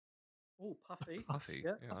 Oh, Puffy. Puffy.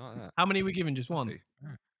 Yeah. Yeah, I like that. How many are we given? Just one. Puffy. Yeah.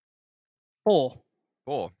 4.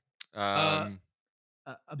 4. A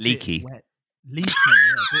Leaky. Bit wet. Leaky.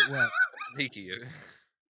 Yeah, a bit wet. Leaky.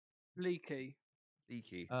 Leaky.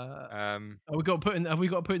 Leaky. Have we got to put in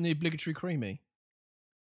the obligatory creamy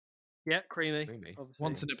Yeah, creamy. Creamy. Obviously.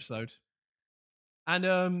 once an episode? And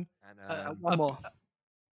one more.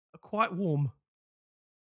 quite warm.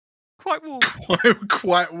 Quite warm.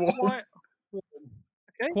 Quite warm. Quite warm.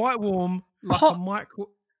 Okay. Quite warm, like Hot.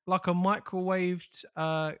 a microwaved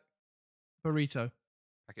burrito.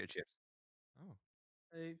 Packet of chips. Oh,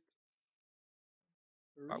 A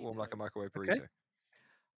quite warm like a burrito. microwave burrito. Okay.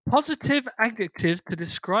 Positive adjective to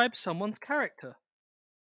describe someone's character.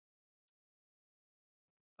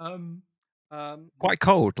 Quite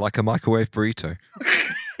cold like a microwave burrito.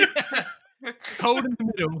 Cold in the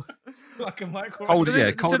middle, like a microwave. Cold, So yeah.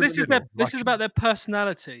 this, Cold so in this the is middle, this is like- about their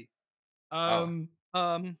personality.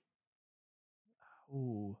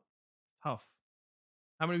 Ooh, tough.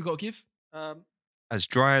 How many we got to give? as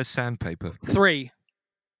dry as sandpaper. 3.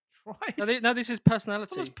 Try. No, this is personality.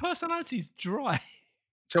 Someone's personality's dry.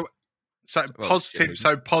 So Well, positive. yeah.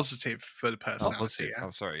 So positive for the Oh, personality. positive. Yeah.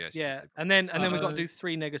 Oh, sorry. Yes. Yeah, yes, and then we've got to Uh, do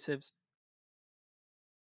 3 negatives.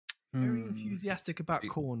 Very Hmm. enthusiastic about You-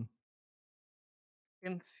 corn.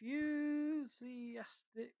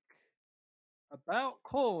 Enthusiastic about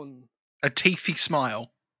corn. A teethy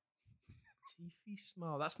smile. Teethy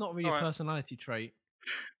smile. That's not really Alright. a personality trait.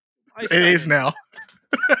 It is now.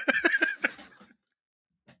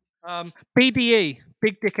 BDE,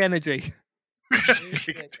 big dick energy.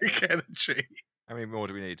 Dick energy. How many more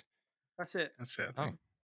do we need? That's it. That's it. I Oh, think.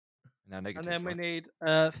 now negatives. And then we right?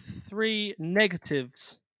 need 3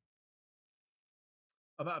 negatives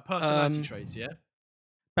About a personality Um, trait, yeah.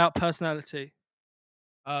 about personality.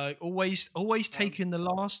 Always taking the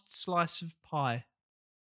last slice of pie.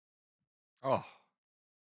 Oh.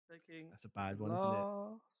 Taking That's a bad one, isn't it?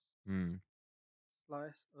 last Mm.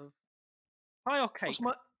 slice of pie or cake. What's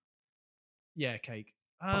my... Yeah, cake.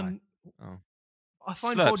 Oh. I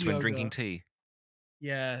find Slurps body when odor- drinking tea.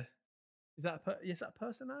 Yeah. Is that a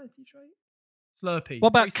personality trait? Slurpee. What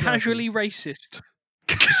about Very slurpy. casually racist?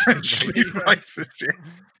 Actually racist. Yeah.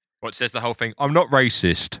 What says the whole thing? I'm not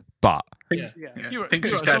racist, but Yeah. Yeah. Yeah. You wrote- Thinks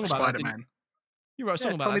you his wrote a song dad's about that, Spider didn't Man. You wrote a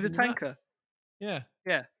song Yeah, about Tommy that, the didn't you, Matt? Tanker. Yeah.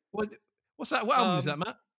 Yeah. What's that? What album is that,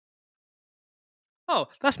 Matt? Oh,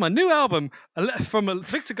 that's my new album from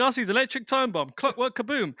Victor Garcia's Electric Time Bomb, Clockwork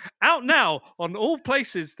Kaboom, out now on all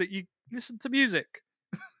places that you listen to music.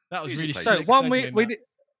 That was Music really plays. So slick one segue, we Matt.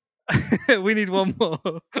 need, we need one more.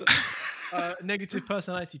 Negative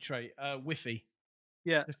personality trait. Whiffy.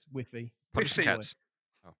 Yeah. Just whiffy. punch the Whiffy. cats.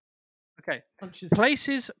 Okay. Punches.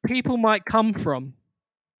 Places people might come from.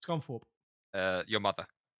 Scunthorpe. Your mother.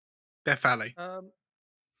 Death Valley.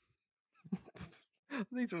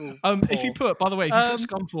 These are all. If you poor. put, by the way, if you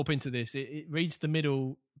put Um, Scunthorpe into this, it reads the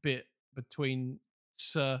middle bit between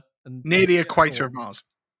Sir and Near the yeah, equator of Mars.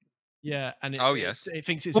 Yeah, and Oh, yes. it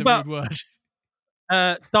thinks it's What a about- rude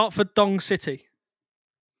word. Dartford Dong City.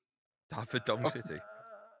 Dartford Dong City.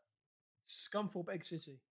 Scunthorpe Egg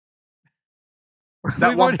City. That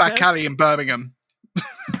We've one already back had- alley in Birmingham.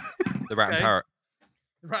 The Rat and Okay. Parrot.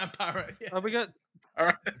 Rat and Parrot. Yeah. We got All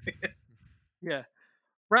right. yeah,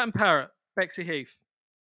 Rat and Parrot, Bexley Heath.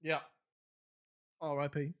 Yeah.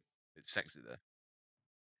 R.I.P. It's sexy there.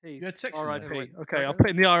 Heath. You had sex in there. R.I.P. Wait, Okay, I'll put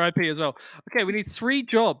in the R.I.P. as well. Okay, we need 3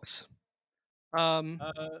 jobs.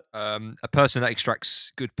 A person that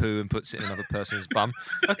extracts good poo and puts it in another person's bum.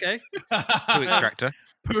 Okay, Poo extractor.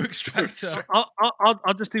 Poo extractor.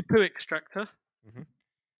 I'll just do poo extractor.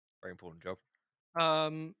 Very important job.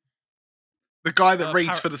 The guy that reads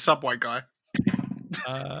Parrot. for the subway guy.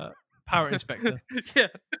 Parrot inspector. Yeah,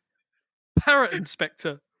 Parrot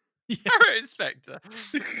Inspector. Parrot inspector.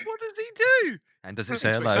 What does he do? And does it say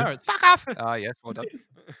Inspect hello? parrots. Fuck off. Ah, yes. Well done.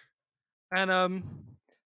 And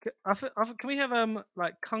can we have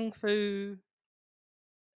like kung fu?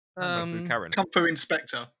 Kung Fu Karen. Kung Fu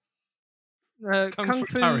Inspector. Kung Fu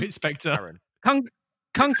Parrot inspector. Karen.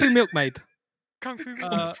 Kung Fu Milkmaid. Kung Fu.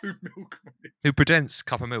 Uh, Fu Milkmaid. Who presents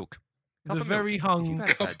cup of milk? The Cup of very milk. hung You've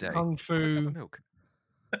had a bad day. Kung Cup Fu of milk.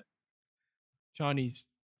 Chinese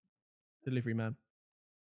delivery man.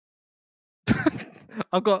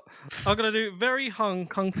 I'm gonna do very hung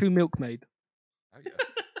Kung Fu Milkmaid. Oh yeah.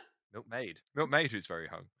 Milkmaid. Milkmaid who's very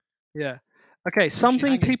hung. Yeah. Okay,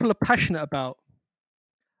 something hanging? people are passionate about.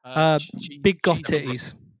 Cheese- Big goth cheese-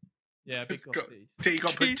 titties. Yeah, big goth Got- titties. You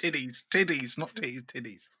got to put Cheese. titties. Titties, not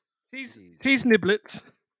titties. Titties. Cheese niblets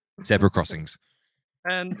Zebra crossings.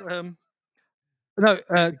 and no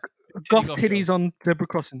goth goth titties on zebra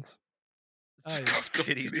crossings.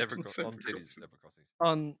 Titties zebra on zebra crossings.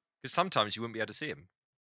 On Because sometimes you wouldn't be able to see them.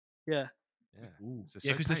 yeah, Yeah. Ooh. So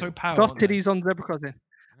Yeah, because they're so pale. pale. goth aren't they? titties on zebra crossing.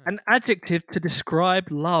 An adjective to describe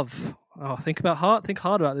love. Oh, think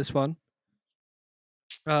hard about this one.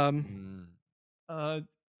 Mm.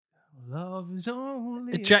 Love is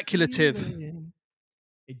only a Ejaculative. feeling.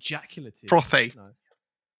 Ejaculative. Frothy.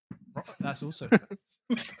 Nice. That's also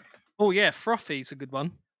nice. Oh yeah, frothy's a good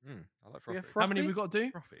one. I like Yeah, frothy. How many frothy? we got to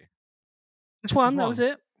do? Frothy. Just one. That one. was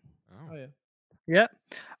it. Oh. Oh yeah. Yeah.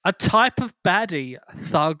 A type of baddie, a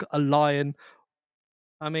thug, a lion.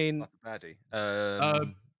 I mean, Like a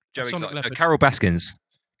baddie. Joe Sonic Exotic. Leopard. Carol Baskins.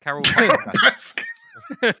 Carol fucking Baskins.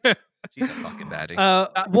 She's a fucking baddie.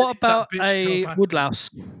 what about bitch a Carol woodlouse?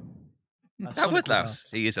 That Woodlouse.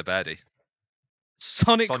 He is a baddie.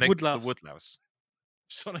 Sonic the Woodlouse. Woodlouse.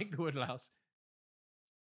 Sonic the Woodlouse.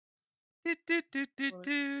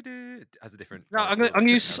 Has a different. No, I'm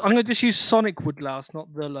gonna just use Sonic Woodlouse,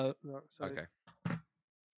 not the sorry. Okay.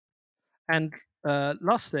 And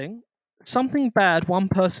last thing, something bad one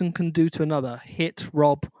person can do to another. Hit,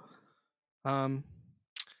 rob.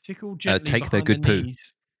 Tickle gently take their behind good the poo.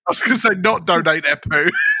 knees. I was going to say not donate their poo.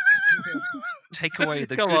 Take away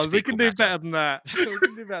the Come good on, we can do fecal matter. better than that. We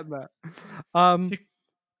can do better than that.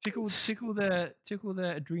 Tickle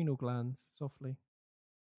their adrenal glands softly.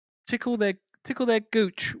 Tickle their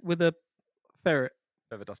gooch with a ferret.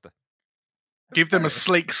 Feather duster. Give them a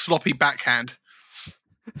sleek, sloppy backhand.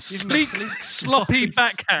 Sleek, sloppy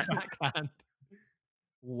backhand.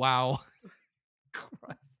 Wow.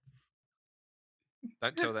 Christ.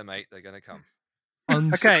 Don't tell them, mate. They're going to come.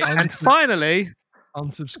 Okay, and finally,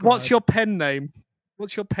 unsubscribe. what's your pen name?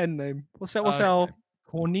 What's that? What's our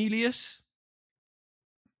Cornelius?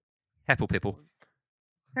 Heppel Pipple.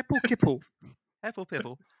 Heppel Kipple? Heppel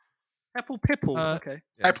Pipple. Heppel Pipple. Okay.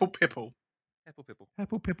 Yes. Apple Pipple. Heppel Pipple.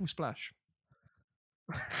 Apple Pipple Splash.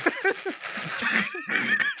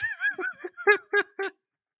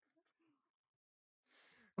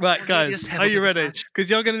 Right, Cornelius guys, are you Heppel ready? Splash. Because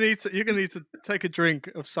you're gonna need to take a drink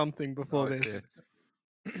of something before Nice, this.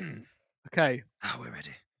 yeah. Okay. Oh, we're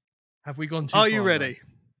ready. Have we gone too Are far? you ready?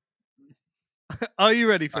 guys? Are you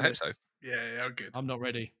ready for I hope this? so. Yeah, good. I'm not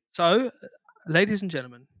ready. So, ladies and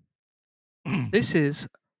gentlemen, this is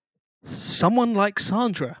Someone Like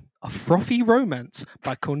Sandra, a frothy romance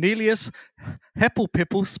by Cornelius Heppel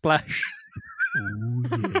Pipple Splash. Ooh,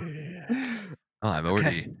 yeah. Oh, I'm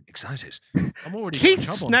already excited. I'm already Keith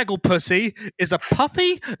got a job on. Snagglepussy is a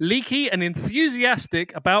puffy, leaky, and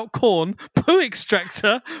enthusiastic about corn poo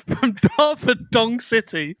extractor from Dartford Dong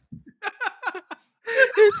City.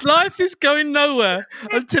 His life is going nowhere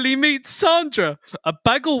until he meets Sandra, a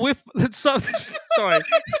bagel whiff. Sorry.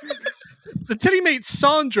 Until he meets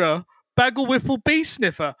Sandra, Bagel Whiffle Bee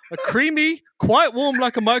Sniffer, a creamy, quite warm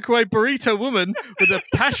like a microwave burrito woman with a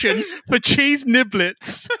passion for cheese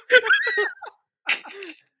niblets.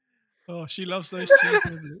 Oh, she loves those cheese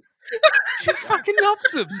niblets. She fucking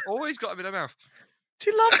loves them. Always got him in her mouth.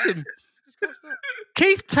 She loves him.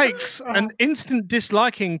 Keith takes an instant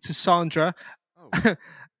disliking to Sandra, Oh.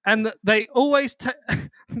 and they always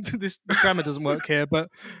this the grammar doesn't work here, but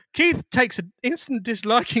Keith takes an instant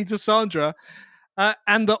disliking to Sandra,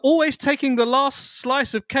 and they're always taking the last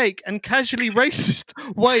slice of cake and casually racist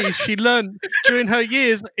ways she learned during her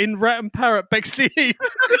years in Rat and Parrot Bexley Heath.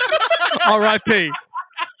 R.I.P.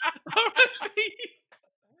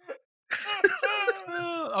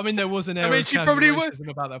 I mean, there was an error. she probably was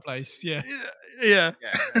about that place. Yeah. Yeah.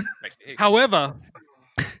 Yeah. Makes me However,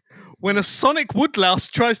 when a Sonic Woodlouse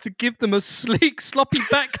tries to give them a sleek, sloppy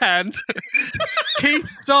backhand, Keith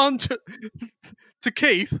Sandra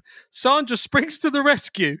springs to the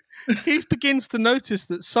rescue. Keith begins to notice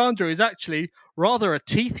that Sandra is actually rather a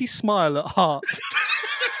teethy smile at heart.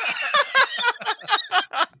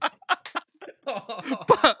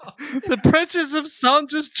 But the pressures of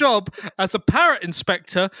Sandra's job as a parrot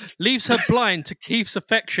inspector leaves her blind to Keith's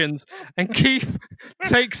affections, and Keith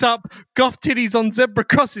takes up goth titties on zebra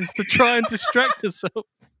crossings to try and distract herself.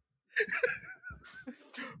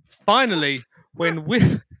 Finally, when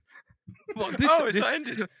Whiff... What, this, Oh, it's this... not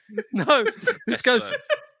ended. No, this goes...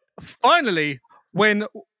 Finally, when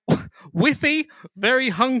Whiffy, very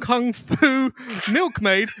Hong Kong Fu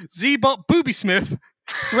milkmaid, Zebot Booby Smith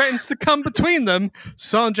threatens to come between them,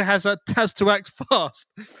 Sandra has to act fast.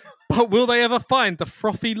 But will they ever find the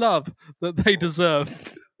frothy love that they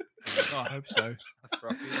deserve? I hope so.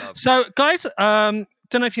 So, guys, don't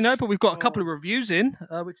know if you know, but we've got a couple of reviews in,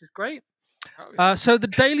 which is great. So, the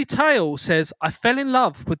Daily Tale says, I fell in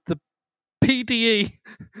love with the PDE,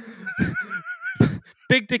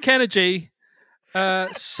 Big Dick Energy,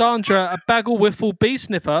 Sandra, a bagel whiffle bee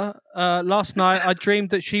sniffer. Last night I dreamed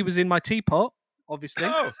that she was in my teapot, obviously.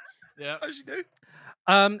 Oh, Yeah. as you do.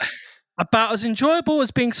 About as enjoyable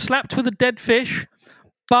as being slapped with a dead fish,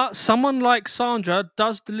 but someone like Sandra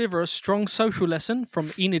does deliver a strong social lesson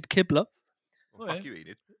from Enid Kibler. Well, fuck you,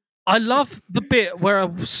 Enid. I love the bit where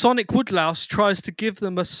a Sonic Woodlouse tries to give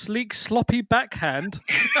them a sleek, sloppy backhand.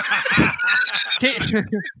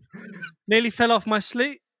 Nearly fell off my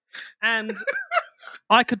sleep. And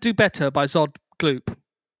I Could Do Better by Zod Gloop.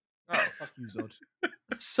 Oh, Fuck you, Zod.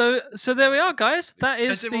 So there we are, guys. That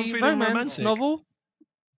is Is everyone the feeling romance romantic? novel.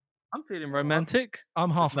 I'm feeling romantic.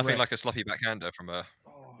 I'm half nothing erect. like a sloppy backhander from a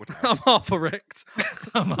I'm Woodhouse. half erect.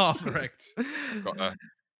 I'm half erect. Got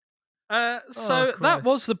So that Christ.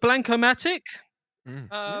 was the Blankomatic.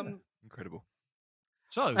 incredible.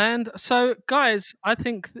 So, guys, I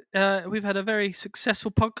think we've had a very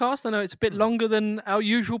successful podcast. I know it's a bit longer than our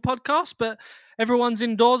usual podcast, but everyone's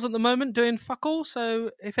indoors at the moment doing fuck all.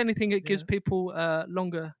 So, if anything, it gives people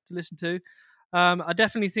longer to listen to. I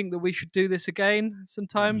definitely think that we should do this again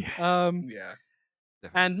sometime. Yeah.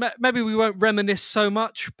 And maybe we won't reminisce so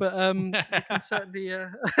much, but we can certainly. Yeah,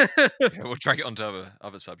 we'll drag it onto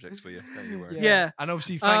other subjects for you. Don't you worry. Yeah. And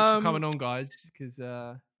obviously, thanks for coming on, guys, because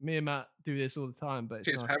me and Matt do this all the time. But it's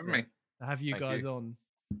Cheers for nice having me. to have you Thank guys you. on.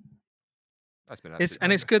 That's been It's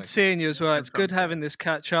absolutely good fabulous. Thank seeing you as well. It's good fun. having this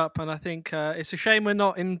catch up, and I think it's a shame we're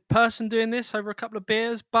not in person doing this over a couple of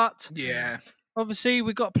beers. But Yeah. obviously,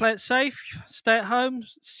 we've got to play it safe, stay at home,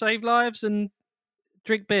 save lives, and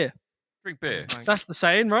drink beer. Drink beer. Thanks. That's the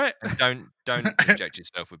saying, right? And don't inject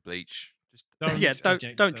yourself with bleach. Just Don't Yeah, don't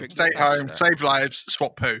inject drink. yourself. Stay home, save lives,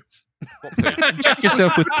 swap poo. what poo? Inject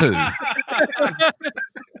yourself with poo.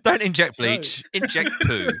 Don't inject bleach. Inject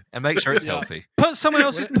poo and make sure it's Yeah. healthy. Put someone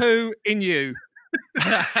else's poo in you.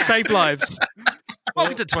 Save lives.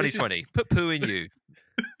 Welcome to this is- 2020. Put poo in you.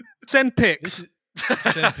 Send This pics. is-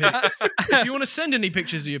 Send pics. If you want to send any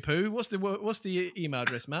pictures of your poo, what's the email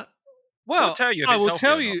address, Matt? Well, We'll tell you if I it's will healthy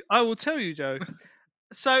tell or you. I will tell you, Joe.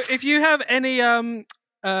 So, if you have any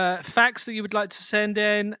facts that you would like to send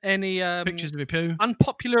in, any Pictures of your poo.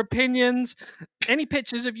 unpopular opinions, any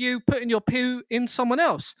pictures of you putting your poo in someone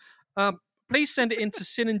else, please send it into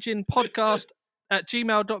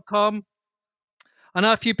sinandginpodcast@gmail.com. I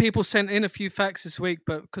know a few people sent in a few facts this week,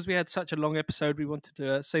 but because we had such a long episode, we wanted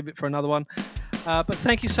to save it for another one. But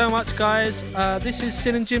thank you so much, guys. This is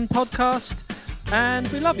Sin and Gin Podcast, and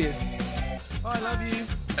we love you. I love you.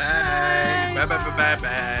 Bye. Bye. Bye. Bye. Bye.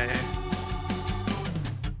 Bye.